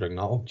 you had to bring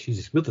that up.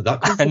 Jesus, where did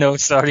that come from? I know,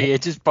 sorry,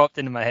 it just popped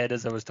into my head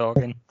as I was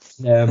talking.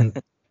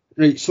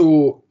 Right,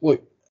 so,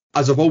 look,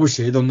 as I've always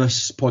said on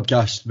this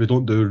podcast, we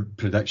don't do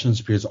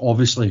predictions because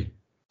obviously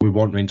we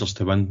want Rangers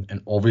to win,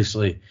 and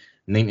obviously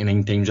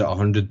 99 times out of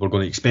 100 we're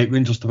going to expect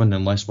Rangers to win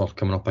unless we're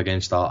coming up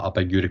against a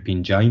big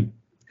European giant.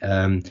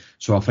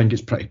 So I think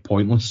it's pretty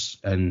pointless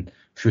and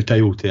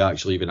futile to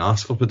actually even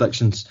ask for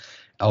predictions.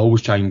 I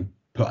always try and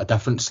put a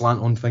different slant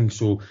on things.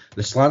 So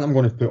the slant I'm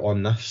going to put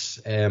on this,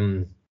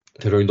 to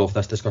round off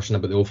this discussion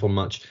about the Old Firm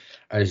match,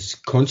 is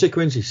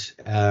consequences.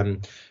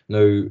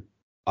 Now,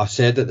 I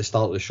said at the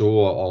start of the show,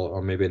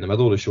 or maybe in the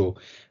middle of the show,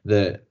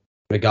 that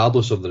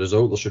regardless of the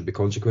result, there should be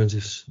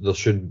consequences.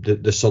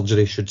 The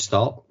surgery should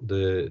start.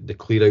 The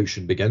clear out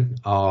should begin.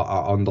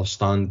 I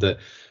understand that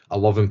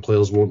 11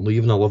 players won't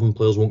leave and 11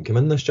 players won't come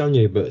in this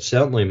January, but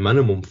certainly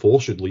minimum 4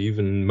 should leave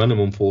and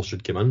minimum 4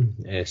 should come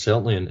in.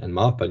 Certainly, in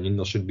my opinion,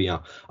 there should be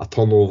a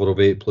turnover of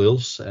 8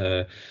 players.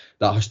 That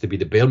has to be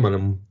the bare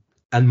minimum,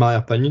 in my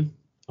opinion.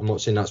 I'm not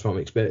saying that's what I'm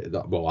expecting.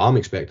 Well, I'm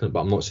expecting it,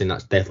 but I'm not saying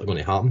that's definitely going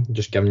to happen.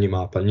 Just giving you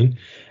my opinion.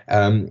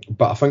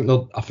 But I think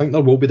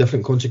there will be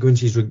different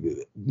consequences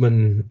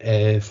when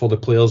for the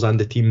players and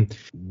the team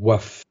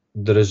with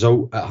the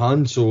result at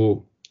hand.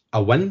 So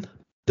a win,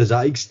 does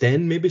that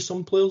extend maybe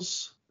some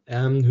players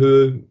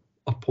who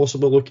are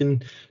possibly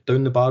looking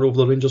down the barrel of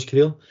the Rangers'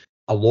 career?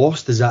 A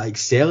loss, does that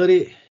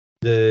accelerate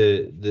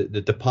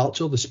the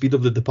departure, the speed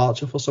of the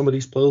departure for some of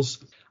these players?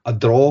 A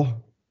draw,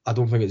 I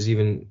don't think it's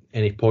even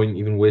any point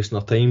even wasting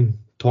our time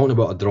talking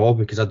about a draw,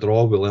 because a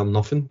draw we learn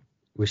nothing.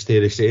 We stay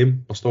the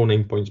same. We're still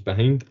 9 points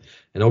behind,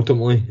 and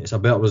ultimately it's a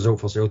better result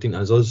for Celtic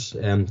as us.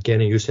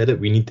 Kenny, you said it.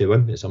 We need to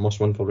win. It's a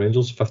must-win for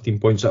Rangers. 15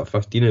 points out of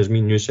 15, as me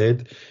and you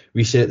said.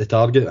 We set the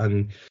target,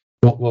 and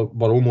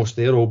we're almost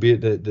there.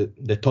 Albeit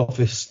the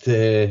toughest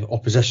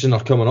opposition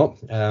are coming up.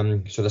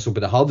 So this will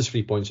be the hardest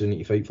 3 points we need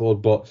to fight for.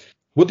 But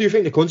what do you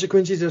think the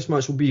consequences of this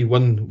match will be,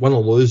 win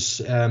or lose?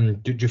 Do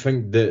you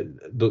think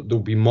that there'll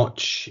be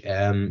much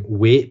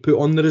weight put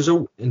on the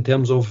result in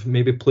terms of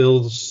maybe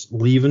players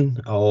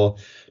leaving? Or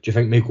do you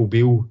think Michael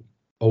Beale,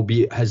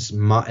 albeit his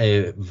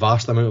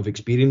vast amount of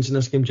experience in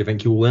this game, do you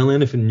think he'll learn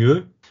anything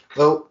new?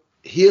 Well,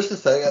 here's the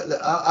thing.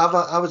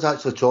 I was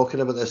actually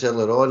talking about this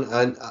earlier on,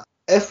 and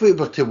if we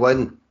were to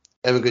win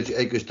and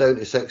it goes down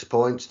to 6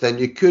 points, then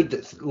you could,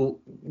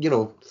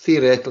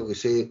 theoretically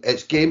say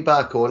it's game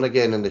back on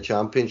again in the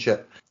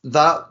Championship.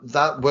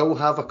 That will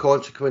have a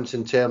consequence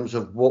in terms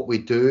of what we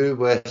do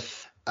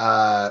with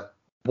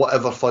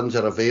whatever funds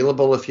are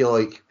available, if you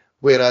like.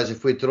 Whereas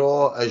if we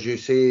draw, as you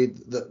say,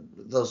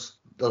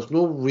 there's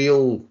no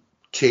real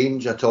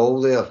change at all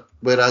there.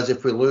 Whereas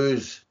if we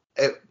lose,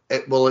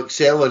 it will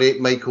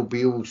accelerate Michael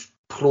Beale's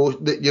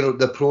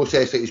the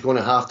process that he's going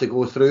to have to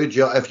go through,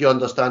 if you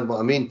understand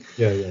what I mean.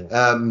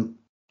 Yeah.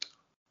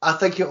 I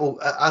think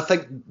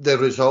the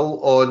result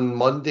on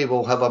Monday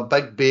will have a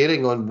big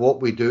bearing on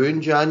what we do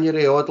in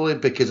January, oddly,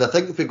 because I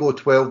think if we go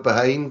 12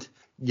 behind,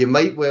 you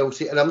might well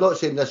see, and I'm not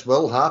saying this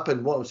will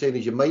happen, what I'm saying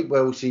is you might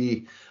well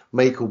see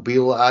Michael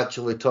Beale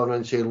actually turn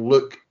and say,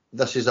 look,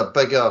 this is a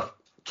bigger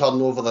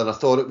turnover than I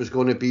thought it was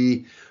going to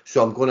be,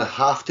 so I'm going to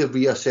have to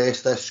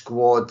reassess this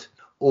squad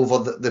over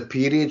the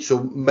period,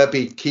 so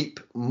maybe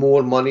keep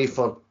more money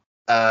for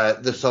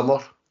the summer.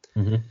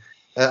 Mm-hmm.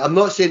 I'm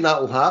not saying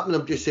that will happen,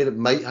 I'm just saying it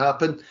might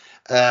happen.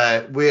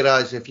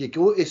 Whereas if you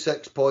go to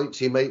 6 points,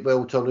 he might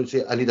well turn and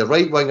say, I need a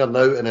right winger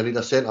now and I need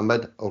a centre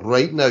mid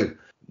right now.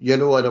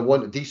 And I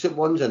want decent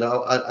ones and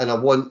I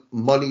want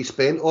money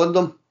spent on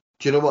them.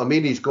 Do you know what I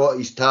mean? He's got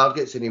his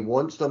targets and he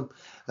wants them.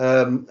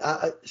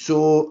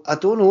 So I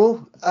don't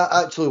know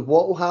actually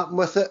what will happen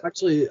with it.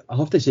 Actually, I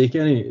have to say,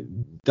 Kenny,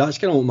 that's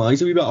kind of opened my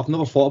eyes a wee bit. I've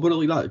never thought about it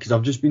like that, because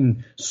I've just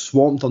been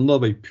swamped under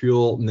by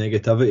pure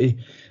negativity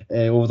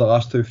over the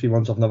last 2-3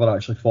 months. I've never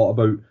actually thought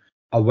about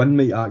a win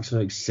might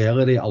actually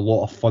accelerate a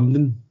lot of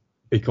funding,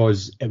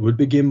 because it would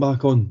be game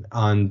back on,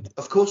 and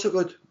of course it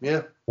would,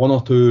 yeah. 1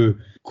 or 2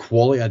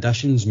 quality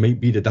additions might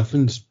be the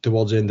difference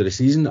towards the end of the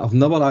season. I've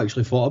never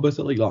actually thought about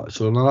it like that,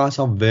 so that's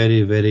a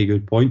very, very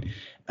good point.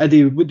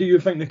 Eddie, what do you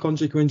think the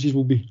consequences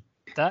will be?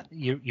 That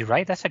you're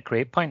right. That's a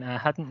great point. I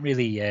hadn't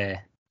really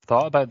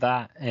thought about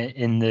that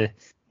in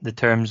the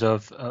terms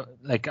of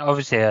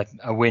obviously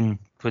a win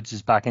puts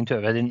us back into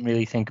it. I didn't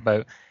really think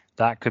about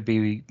that could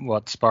be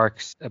what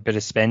sparks a bit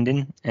of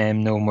spending,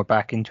 knowing we're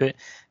back into it.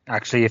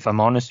 Actually, if I'm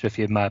honest with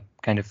you, my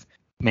kind of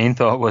main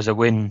thought was a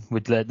win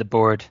would let the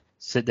board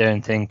sit there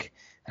and think,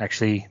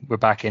 actually, we're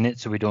back in it,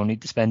 so we don't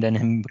need to spend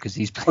anything because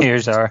these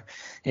players are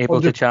able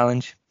to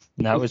challenge.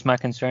 And that was my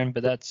concern.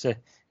 But that's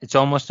it's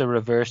almost a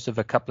reverse of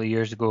a couple of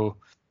years ago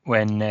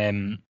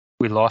when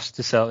we lost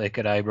to Celtic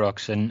at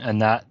Ibrox,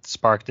 and that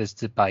sparked us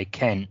to buy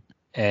Kent,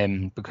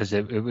 because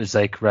it was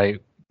like,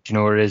 right, do you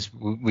know what it is?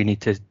 We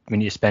need to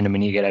spend and we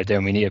need to get out there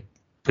and we need to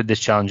put this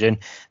challenge in.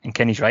 And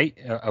Kenny's right.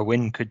 A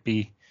win could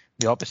be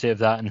the opposite of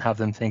that and have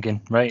them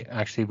thinking, right,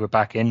 actually we're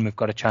back in. We've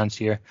got a chance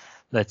here.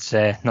 Let's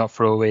not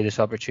throw away this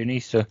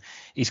opportunity. So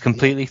he's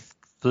completely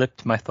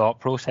flipped my thought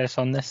process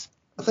on this.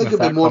 I think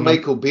it'll be more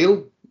Michael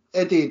Beale.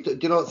 Eddie, do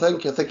you not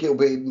think? I think it'll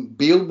be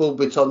Beale will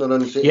be turning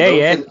around and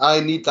saying, I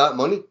need that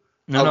money.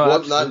 I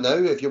want that now.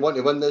 If you want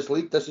to win this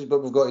league, this is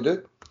what we've got to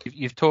do.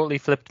 You've totally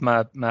flipped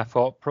my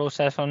thought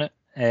process on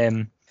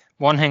it.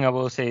 One thing I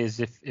will say is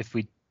if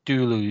we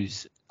do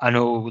lose, I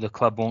know the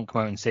club won't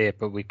come out and say it,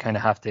 but we kind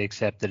of have to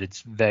accept that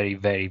it's very,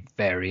 very,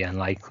 very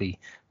unlikely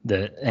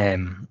that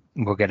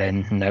we'll get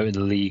in and out of the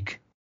league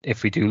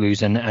if we do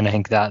lose. And I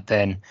think that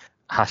then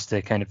has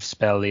to kind of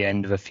spell the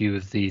end of a few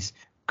of these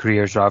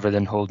careers rather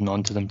than holding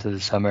on to them to the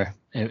summer.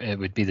 It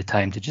would be the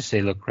time to just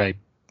say, look, right,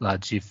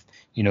 lads, it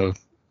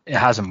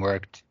hasn't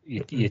worked.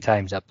 Your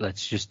time's up.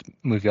 Let's just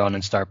move on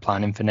and start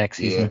planning for next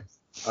season.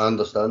 I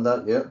understand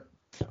that, yeah.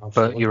 Absolutely.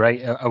 But you're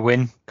right, a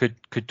win could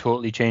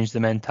totally change the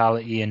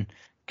mentality and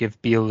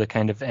give Beale the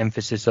kind of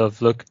emphasis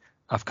of, look,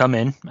 I've come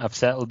in, I've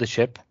settled the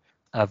ship,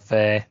 I've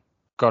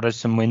got us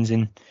some wins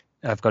in,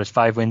 I've got us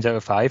 5 wins out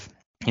of 5,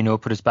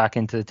 put us back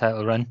into the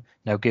title run.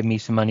 Now give me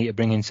some money to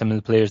bring in some of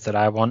the players that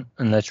I want,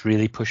 and let's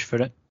really push for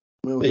it.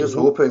 Well, here's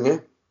hoping, eh?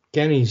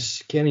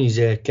 Kenny's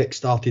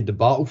kick-started the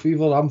battle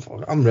fever.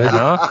 I'm ready.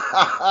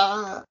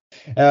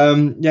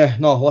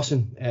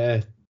 Listen.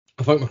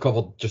 I think we've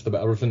covered just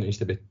about everything that needs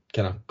to be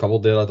kind of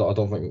covered there. I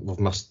don't think we've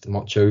missed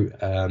much out.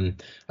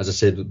 As I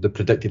said, the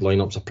predicted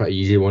lineup's a pretty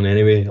easy one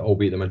anyway,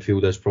 albeit the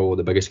midfield is probably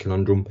the biggest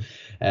conundrum.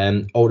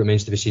 All that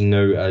remains to be seen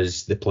now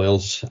is the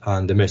players,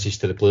 and the message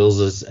to the players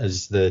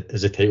is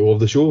the title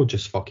of the show.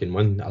 Just fucking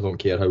win. I don't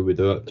care how we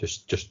do it.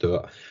 Just do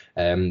it.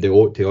 They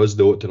owe it to us.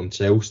 They owe it to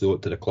themselves. They owe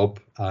it to the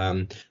club.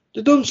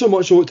 They don't so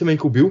much owe it to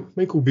Michael Beale.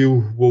 Michael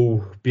Beale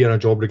will be in a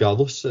job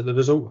regardless of the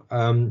result.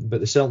 But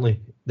they certainly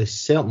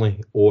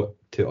owe it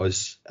to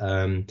us,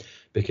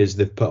 because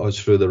they've put us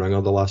through the ringer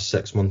the last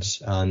 6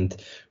 months, and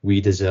we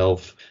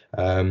deserve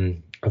a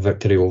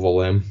victory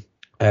over them.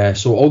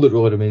 So all that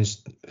really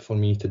remains for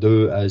me to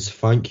do is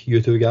thank you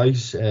two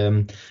guys.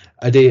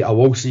 Eddie, I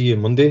will see you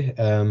on Monday,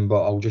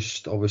 but I'll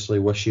just obviously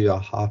wish you a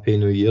happy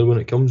new year when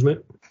it comes,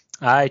 mate.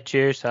 Aye,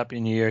 cheers. Happy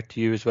New Year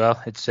to you as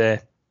well. It's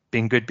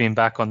been good being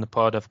back on the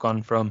pod. I've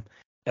gone from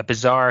a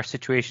bizarre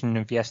situation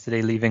of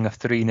yesterday leaving a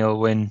 3-0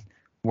 win,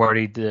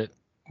 worried that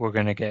we're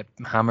going to get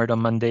hammered on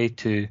Monday,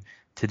 to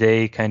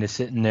today kind of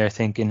sitting there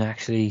thinking,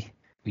 actually,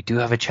 we do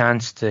have a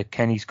chance. To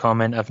Kenny's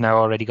comment, I've now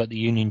already got the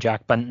Union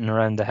Jack bunting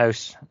around the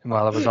house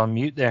while I was on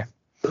mute there.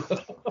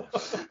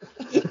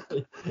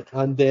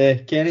 And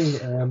Kenny,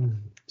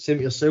 same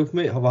to yourself,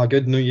 mate. Have a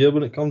good new year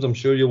when it comes. I'm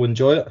sure you'll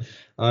enjoy it.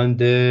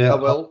 And I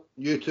will.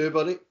 You too,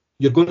 buddy.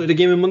 You're going to the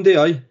game on Monday,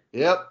 aye?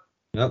 Yep.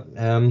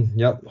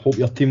 Hope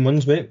your team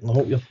wins, mate. I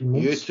hope your team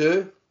wins. You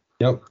too.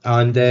 Yep.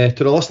 And to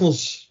the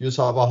listeners, you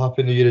have a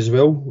happy new year as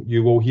well.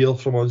 You will hear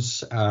from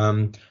us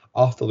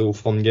after the Old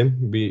Firm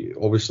game. We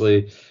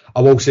obviously,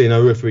 I will say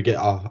now, if we get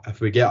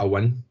a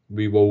win,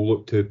 we will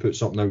look to put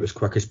something out as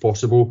quick as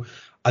possible.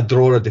 A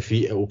draw or a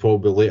defeat, it will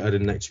probably be later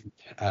in next week.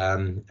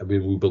 We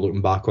will be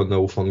looking back on the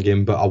Old Firm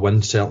game, but a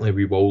win certainly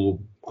we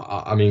will.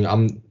 I mean,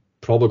 I'm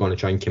probably going to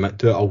try and commit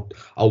to it.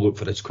 I'll look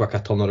for as quick a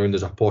turnaround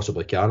as I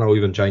possibly can. I'll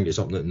even try and get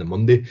something in the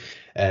Monday.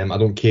 I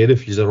don't care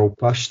if you're all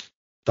pissed.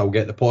 I'll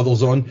get the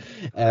poddles on.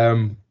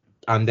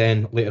 And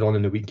then later on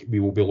in the week, we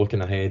will be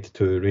looking ahead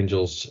to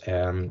Rangers'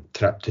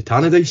 trip to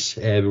Tannadice.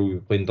 We will be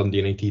playing Dundee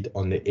United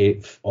on the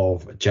 8th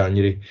of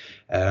January.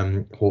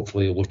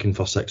 Hopefully looking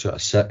for 6 out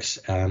of 6.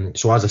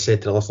 So as I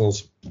said to the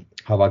listeners,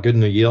 have a good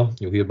new year.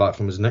 You'll hear back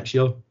from us next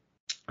year.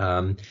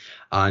 And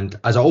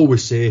as I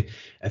always say,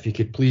 if you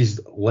could please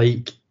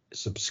like,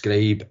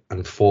 subscribe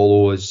and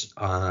follow us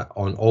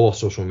on all our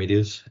social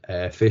medias,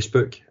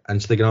 Facebook,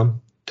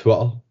 Instagram,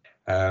 Twitter.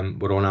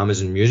 We're on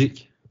Amazon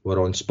Music,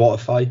 we're on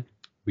Spotify,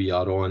 we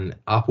are on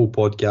Apple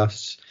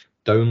Podcasts.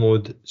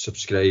 Download,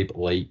 subscribe,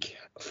 like,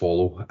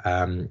 follow.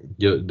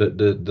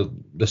 The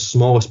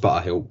smallest bit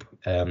of help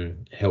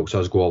helps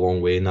us go a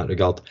long way in that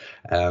regard.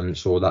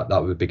 So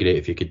that would be great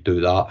if you could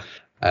do that.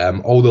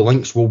 All the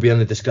links will be in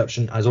the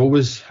description as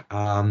always,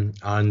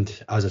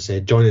 and as I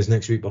said, join us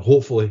next week, but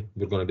hopefully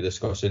we're going to be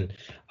discussing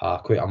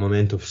quite a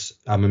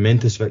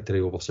momentous victory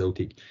over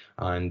Celtic,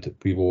 and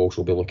we will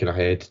also be looking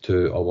ahead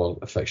to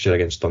our fixture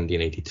against Dundee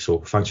United. So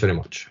thanks very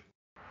much.